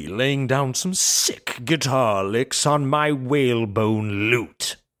me laying down some sick guitar licks on my whalebone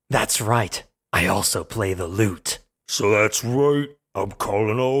lute. That's right, I also play the lute. So that's right, I'm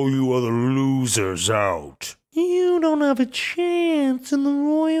calling all you other losers out. You don't have a chance in the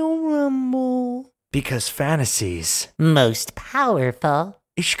Royal Rumble. Because fantasies Most powerful.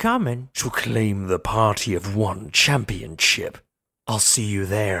 is coming to claim the Party of One championship. I'll see you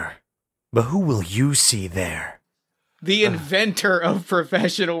there. But who will you see there? The inventor of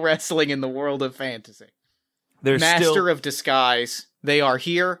professional wrestling in the world of fantasy. There's Master of disguise. They are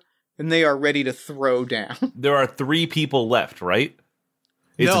here, and they are ready to throw down. There are 3 people left, right?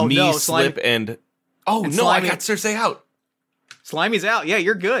 It's No, me, no, Slip, and... Oh, and no, Slimy. I got Cersei out. Slimy's out. Yeah,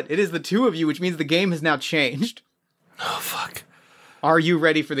 you're good. It is the 2 of you, which means the game has now changed. Oh, fuck. Are you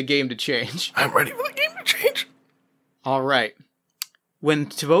ready for the game to change? I'm ready for the game to change. All right. When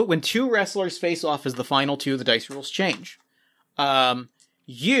 2 wrestlers face off as the final 2, the dice rules change.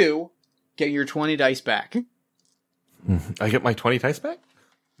 You get your 20 dice back. I get my 20 dice back?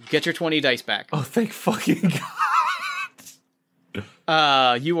 Get your 20 dice back. Oh, thank fucking God.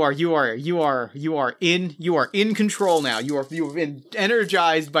 You are in control now. You have been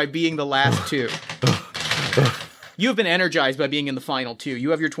energized by being the last 2. You have been energized by being in the final 2. You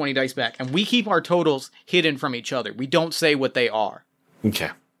have your 20 dice back, and we keep our totals hidden from each other. We don't say what they are.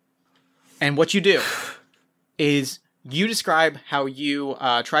 Okay. And what you do is you describe how you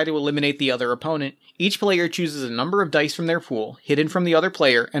try to eliminate the other opponent. Each player chooses a number of dice from their pool, hidden from the other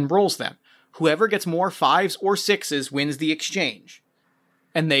player, and rolls them. Whoever gets more 5s or 6s wins the exchange.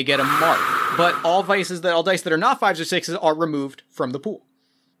 And they get a mark. But all dice that are not 5s or 6s are removed from the pool.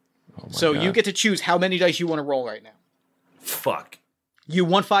 So God. you get to choose how many dice you want to roll right now. Fuck. You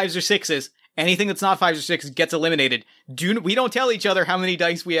want 5s or 6s. Anything that's not 5s or 6s gets eliminated. We don't tell each other how many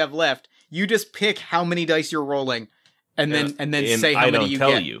dice we have left. You just pick how many dice you're rolling, and then say how many you get. I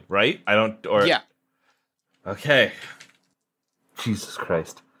don't tell you, right? I don't. Or yeah. Okay. Jesus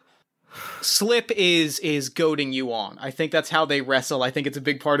Christ. Slip is goading you on. I think that's how they wrestle. I think it's a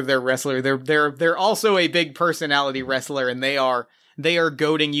big part of their wrestler. They're also a big personality wrestler, and they are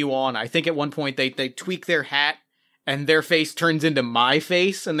goading you on. I think at one point they tweak their hat, and their face turns into my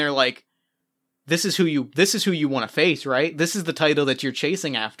face, and they're like, This is who you want to face, right? This is the title that you're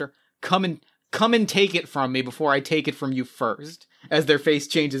chasing after. Come and take it from me before I take it from you first. As their face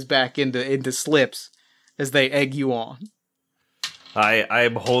changes back into Slip's as they egg you on.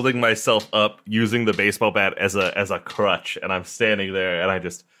 I'm holding myself up using the baseball bat as a crutch, and I'm standing there, and I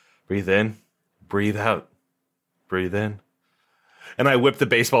just breathe in, breathe out, breathe in, and I whip the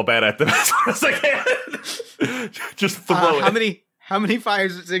baseball bat at them as hard as I can. Just throw it. How many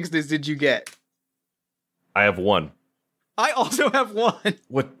 5s or 6s did you get? I have 1. I also have 1.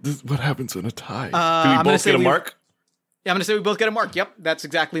 What happens in a tie? Do we both get a mark? Yeah, I'm gonna say we both get a mark. Yep, that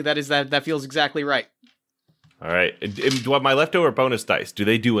feels exactly right. All right. Do I have my leftover bonus dice? Do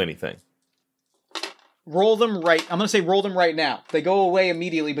they do anything? Roll them right. I'm gonna say roll them right now. They go away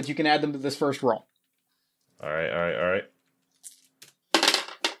immediately, but you can add them to this first roll. All right.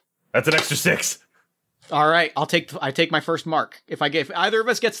 That's an extra 6. All right, I take my first mark. If either of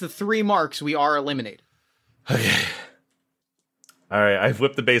us gets the 3 marks, we are eliminated. Okay. All right, I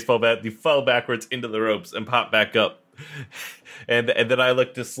whipped the baseball bat. You fell backwards into the ropes and popped back up, and then I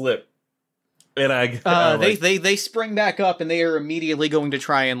look to Slip, and they spring back up, and they are immediately going to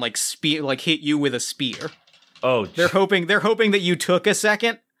try and hit you with a spear. Oh, they're hoping that you took a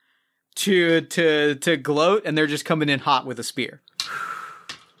second to gloat, and they're just coming in hot with a spear.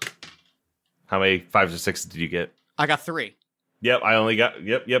 How many 5s or 6s did you get? I got 3. Yep, I only got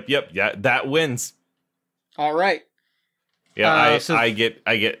yep. Yeah, that wins. All right. Yeah, I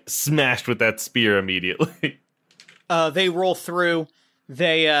get smashed with that spear immediately. They roll through.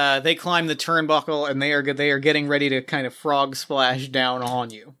 They climb the turnbuckle, and they are getting ready to kind of frog splash down on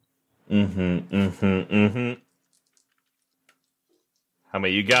you. How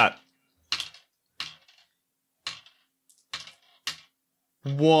many you got?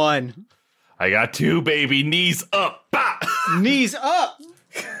 1. I got 2, baby. Knees up. Bah! Knees up.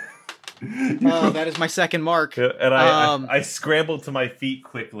 Oh, that is my second mark. And I scrambled to my feet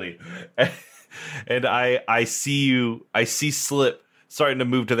quickly, and I see Slip starting to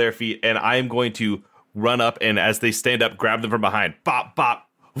move to their feet, and I am going to run up, and as they stand up, grab them from behind. Bop, bop.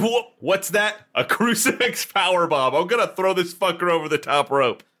 Whoop. What's that? A crucifix powerbomb. I'm gonna throw this fucker over the top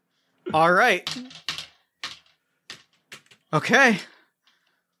rope. All right. Okay.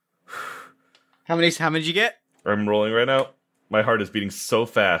 How many did you get? I'm rolling right now. My heart is beating so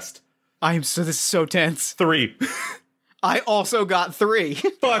fast. This is so tense. 3. I also got 3.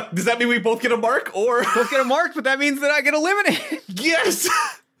 Fuck, does that mean we both get a mark, or? Both get a mark, but that means that I get eliminated. Yes!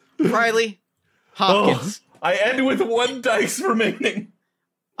 Riley Hopkins. Oh, I end with 1 dice remaining.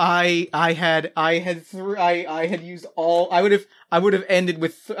 I had used all. I would have ended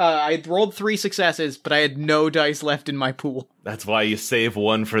with. I had rolled 3 successes, but I had no dice left in my pool. That's why you save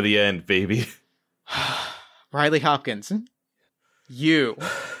one for the end, baby. Riley Hopkins, you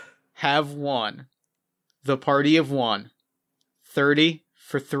have won the Party of One 30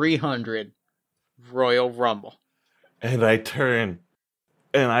 for 300 Royal Rumble. And I turn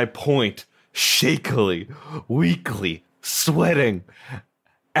and I point shakily, weakly, sweating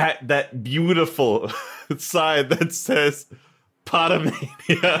at that beautiful sign that says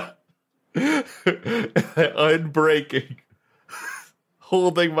Potomania. Unbreaking,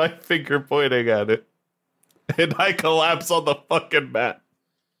 holding my finger pointing at it. And I collapse on the fucking mat.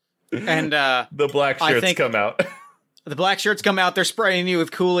 And the black shirts come out. The black shirts come out. They're spraying you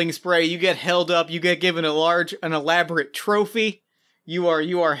with cooling spray. You get held up. You get given an elaborate trophy. You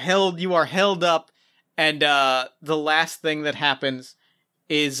are held up. And the last thing that happens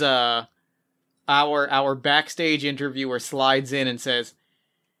is our backstage interviewer slides in and says,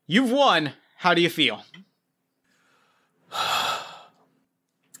 "You've won. How do you feel?"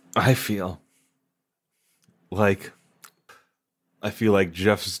 I feel like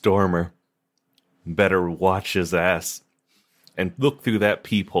Jeff Stormer better watch his ass and look through that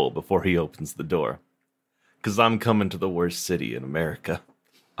peephole before he opens the door. 'Cause I'm coming to the worst city in America.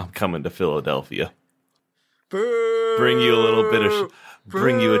 I'm coming to Philadelphia. Boo! Bring you a little bit of...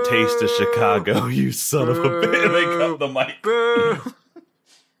 Bring you a taste of Chicago, you son of a bitch. They cut the mic.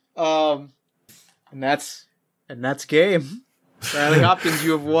 And that's game. Riley Hopkins,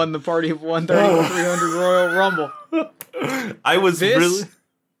 you have won the Party of 130 300 Royal Rumble. I was really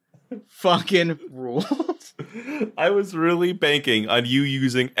fucking rules. I was really banking on you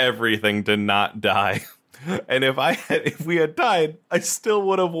using everything to not die. And if we had died, I still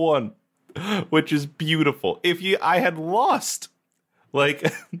would have won, which is beautiful. If I had lost, then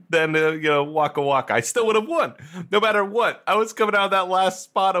waka waka, I still would have won. No matter what, I was coming out of that last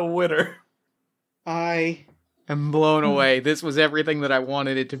spot a winner. I am blown away. This was everything that I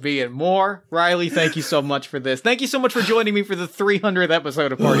wanted it to be and more. Riley, thank you so much for this. Thank you so much for joining me for the 300th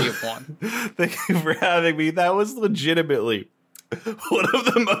episode of Party of One. Thank you for having me. That was legitimately one of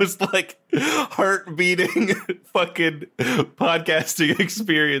the most heart-beating fucking podcasting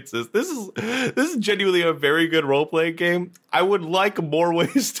experiences. This is genuinely a very good role-playing game. I would like more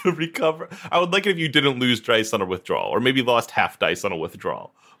ways to recover. I would like it if you didn't lose dice on a withdrawal, or maybe lost half dice on a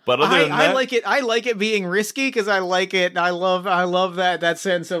withdrawal. But other than that, I like it being risky because I like it. I love that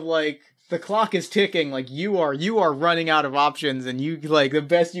sense of the clock is ticking. You are running out of options, and you the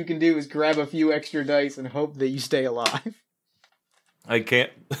best you can do is grab a few extra dice and hope that you stay alive. I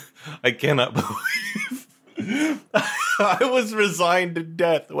cannot believe I was resigned to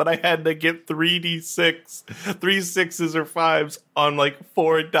death when I had to get 3d6, 3 6s or 5s on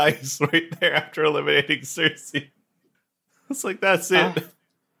 4 dice right there after eliminating Cersei. It's that's it.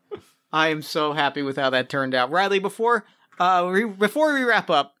 I am so happy with how that turned out. Riley, before we wrap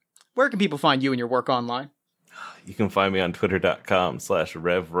up, where can people find you and your work online? You can find me on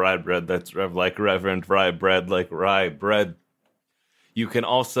twitter.com/RevRyeBread. That's Rev like Reverend, Rye Bread like Rye Bread. You can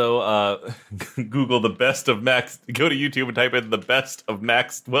also Google the best of Max. Go to YouTube and type in the best of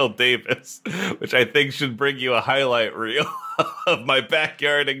Maxwell Davis, which I think should bring you a highlight reel of my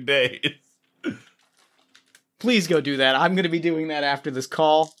backyarding days. Please go do that. I'm going to be doing that after this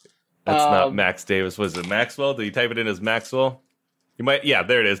call. That's not Max Davis. Was it Maxwell? Did you type it in as Maxwell? You might. Yeah,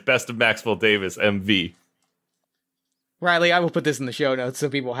 there it is. Best of Maxwell Davis, MV. Riley, I will put this in the show notes so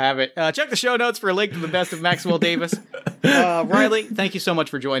people have it. Check the show notes for a link to the best of Maxwell Davis. Riley, thank you so much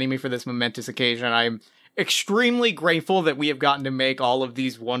for joining me for this momentous occasion. I'm extremely grateful that we have gotten to make all of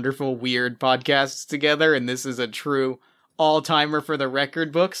these wonderful, weird podcasts together, and this is a true all-timer for the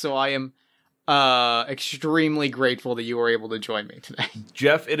record book, so I am extremely grateful that you were able to join me today.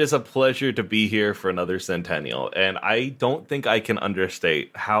 Jeff, it is a pleasure to be here for another centennial, and I don't think I can understate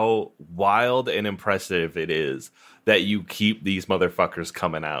how wild and impressive it is that you keep these motherfuckers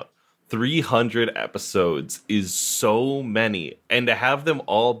coming out. 300 episodes is so many, and to have them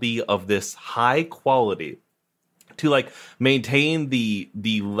all be of this high quality, to maintain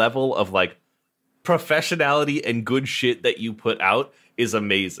the level of professionality and good shit that you put out is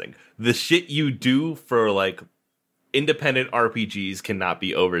amazing. The shit you do for independent RPGs cannot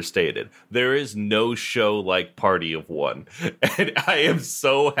be overstated. There is no show like Party of One, and I am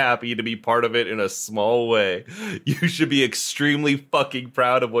so happy to be part of it in a small way. You should be extremely fucking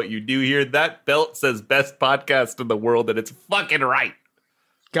proud of what you do here. That belt says best podcast in the world, and it's fucking right.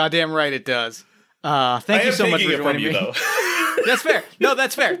 Goddamn right it does. Thank you so much for joining me. Though. That's fair. No,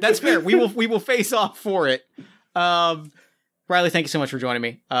 that's fair. That's fair. We will face off for it. Riley, thank you so much for joining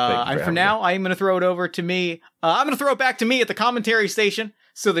me. And for me. now, I'm going to throw it over to me. I'm going to throw it back to me at the commentary station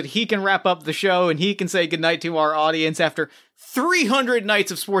so that he can wrap up the show and he can say goodnight to our audience after 300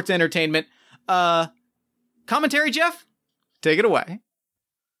 nights of sports entertainment. Commentary, Jeff? Take it away.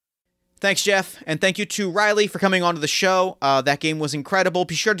 Thanks, Jeff, and thank you to Riley for coming onto the show. That game was incredible.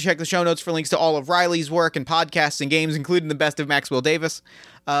 Be sure to check the show notes for links to all of Riley's work and podcasts and games, including the best of Maxwell Davis.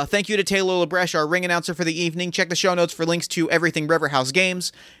 Thank you to Taylor LaBresh, our ring announcer for the evening. Check the show notes for links to everything Riverhouse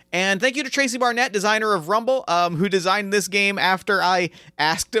Games. And thank you to Tracy Barnett, designer of Rumble, who designed this game after I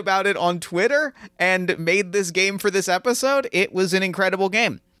asked about it on Twitter and made this game for this episode. It was an incredible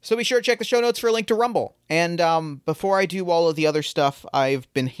game. So be sure to check the show notes for a link to Rumble. And before I do all of the other stuff,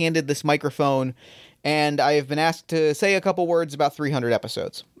 I've been handed this microphone, and I have been asked to say a couple words about 300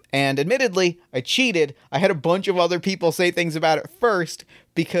 episodes. And admittedly, I cheated. I had a bunch of other people say things about it first,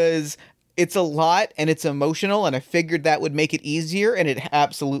 because it's a lot, and it's emotional, and I figured that would make it easier, and it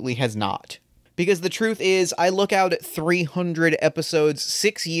absolutely has not. Because the truth is, I look out at 300 episodes,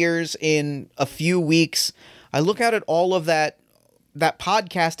 6 years in a few weeks. I look out at all of that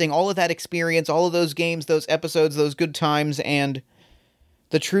podcasting, all of that experience, all of those games, those episodes, those good times, and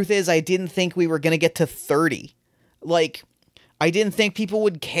the truth is I didn't think we were going to get to 30. Like, I didn't think people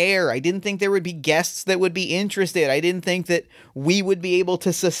would care. I didn't think there would be guests that would be interested. I didn't think that we would be able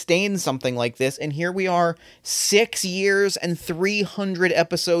to sustain something like this, and here we are 6 years and 300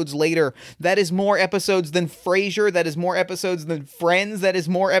 episodes later. That is more episodes than Frasier, that is more episodes than Friends, that is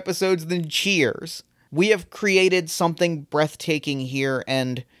more episodes than Cheers. We have created something breathtaking here,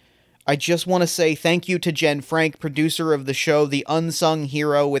 and I just want to say thank you to Jen Frank, producer of the show, the unsung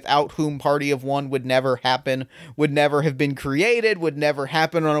hero without whom Party of One would never happen, would never have been created, would never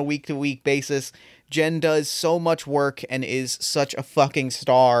happen on a week-to-week basis. Jen does so much work and is such a fucking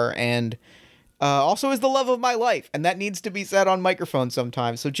star, and also is the love of my life, and that needs to be said on microphone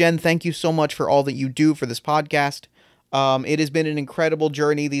sometimes. So Jen, thank you so much for all that you do for this podcast. It has been an incredible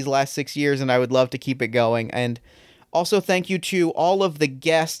journey these last 6 years, and I would love to keep it going. And also thank you to all of the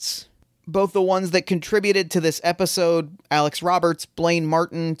guests, both the ones that contributed to this episode, Alex Roberts, Blaine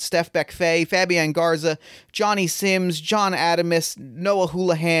Martin, Steph, Beck, Fabby Garza, Jonny Sims, John Adamus, Noah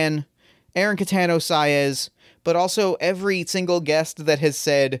Houlihan, Aaron Catano-Saez, but also every single guest that has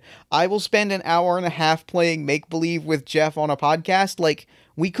said, I will spend an hour and a half playing make-believe with Jeff on a podcast. Like,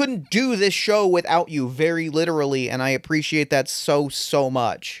 we couldn't do this show without you, very literally, and I appreciate that so, so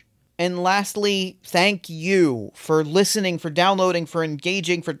much. And lastly, thank you for listening, for downloading, for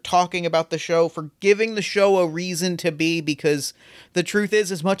engaging, for talking about the show, for giving the show a reason to be, because the truth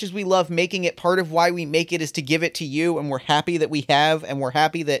is, as much as we love making it, part of why we make it is to give it to you, and we're happy that we have, and we're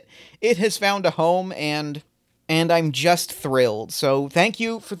happy that it has found a home, and I'm just thrilled. So thank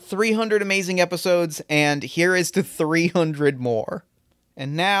you for 300 amazing episodes, and here is to 300 more.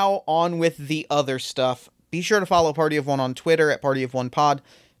 And now, on with the other stuff. Be sure to follow Party of One on Twitter at Party of One Pod.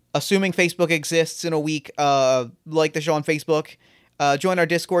 Assuming Facebook exists in a week, like the show on Facebook. Join our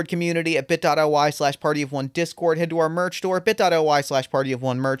Discord community at bit.ly/Party of One Discord. Head to our merch store at bit.ly/Party of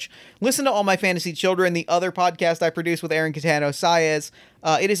One merch. Listen to All My Fantasy Children, the other podcast I produce with Aaron Catano-Saez.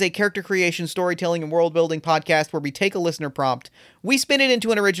 It is a character creation, storytelling, and world-building podcast where we take a listener prompt, we spin it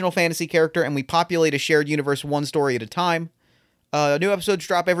into an original fantasy character, and we populate a shared universe one story at a time. New episodes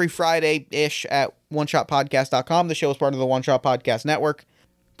drop every Friday-ish at oneshotpodcast.com. The show is part of the One Shot Podcast Network.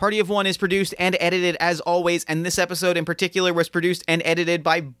 Party of One is produced and edited as always, and this episode in particular was produced and edited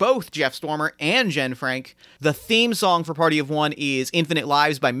by both Jeff Stormer and Jen Frank. The theme song for Party of One is Infinite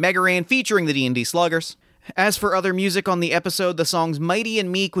Lives by Megaran, featuring the D&D Sluggers. As for other music on the episode, the songs Mighty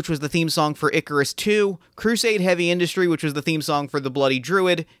and Meek, which was the theme song for Icarus 2, Crusade Heavy Industry, which was the theme song for The Bloody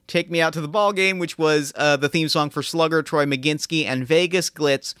Druid, Take Me Out to the Ball Game, which was the theme song for Slugger, Troy McGinsky, and Vegas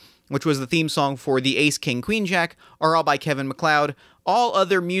Glitz, which was the theme song for The Ace King Queen Jack, are all by Kevin MacLeod. All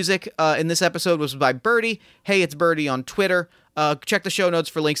other music in this episode was by Birdie. Hey, it's Birdie on Twitter. Check the show notes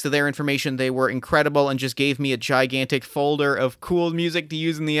for links to their information. They were incredible and just gave me a gigantic folder of cool music to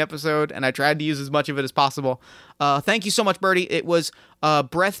use in the episode, and I tried to use as much of it as possible. Thank you so much, Birdie. It was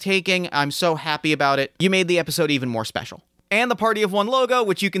breathtaking. I'm so happy about it. You made the episode even more special. And the Party of One logo,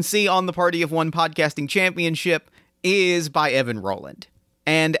 which you can see on the Party of One Podcasting Championship, is by Evan Rowland.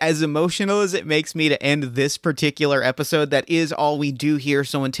 And as emotional as it makes me to end this particular episode, that is all we do here.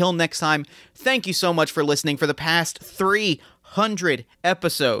 So until next time, thank you so much for listening for the past 300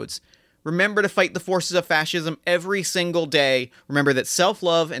 episodes. Remember to fight the forces of fascism every single day. Remember that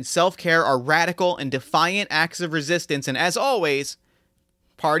self-love and self-care are radical and defiant acts of resistance. And as always,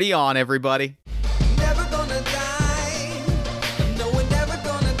 party on, everybody. Never gonna die. No, we're never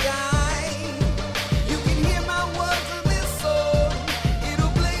gonna die. You can hear my words in this soul.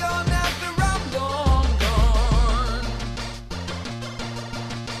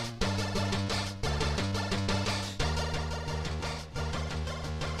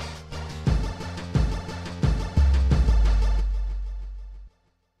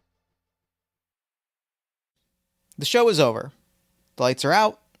 The show is over. The lights are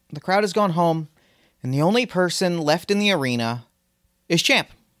out, the crowd has gone home, and the only person left in the arena is Champ.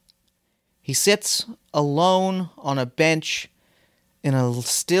 He sits alone on a bench in a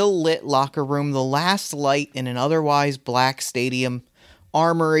still lit locker room, the last light in an otherwise black stadium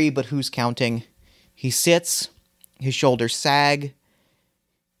armory, but who's counting? He sits, his shoulders sag,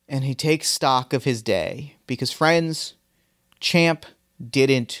 and he takes stock of his day. Because, friends, Champ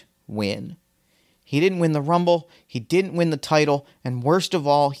didn't win. He didn't win the Rumble, he didn't win the title, and worst of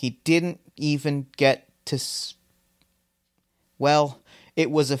all, he didn't even get to... Well, it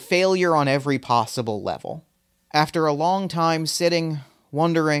was a failure on every possible level. After a long time sitting,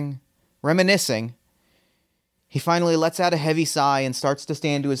 wondering, reminiscing, he finally lets out a heavy sigh and starts to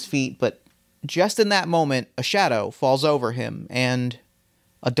stand to his feet, but just in that moment, a shadow falls over him, and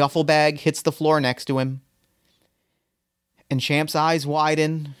a duffel bag hits the floor next to him, and Champ's eyes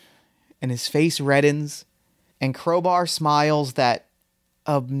widen, and his face reddens, and Crowbar smiles that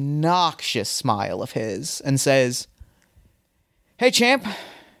obnoxious smile of his, and says, "Hey, Champ,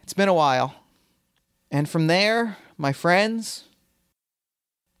 it's been a while." And from there, my friends,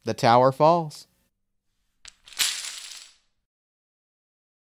 the tower falls.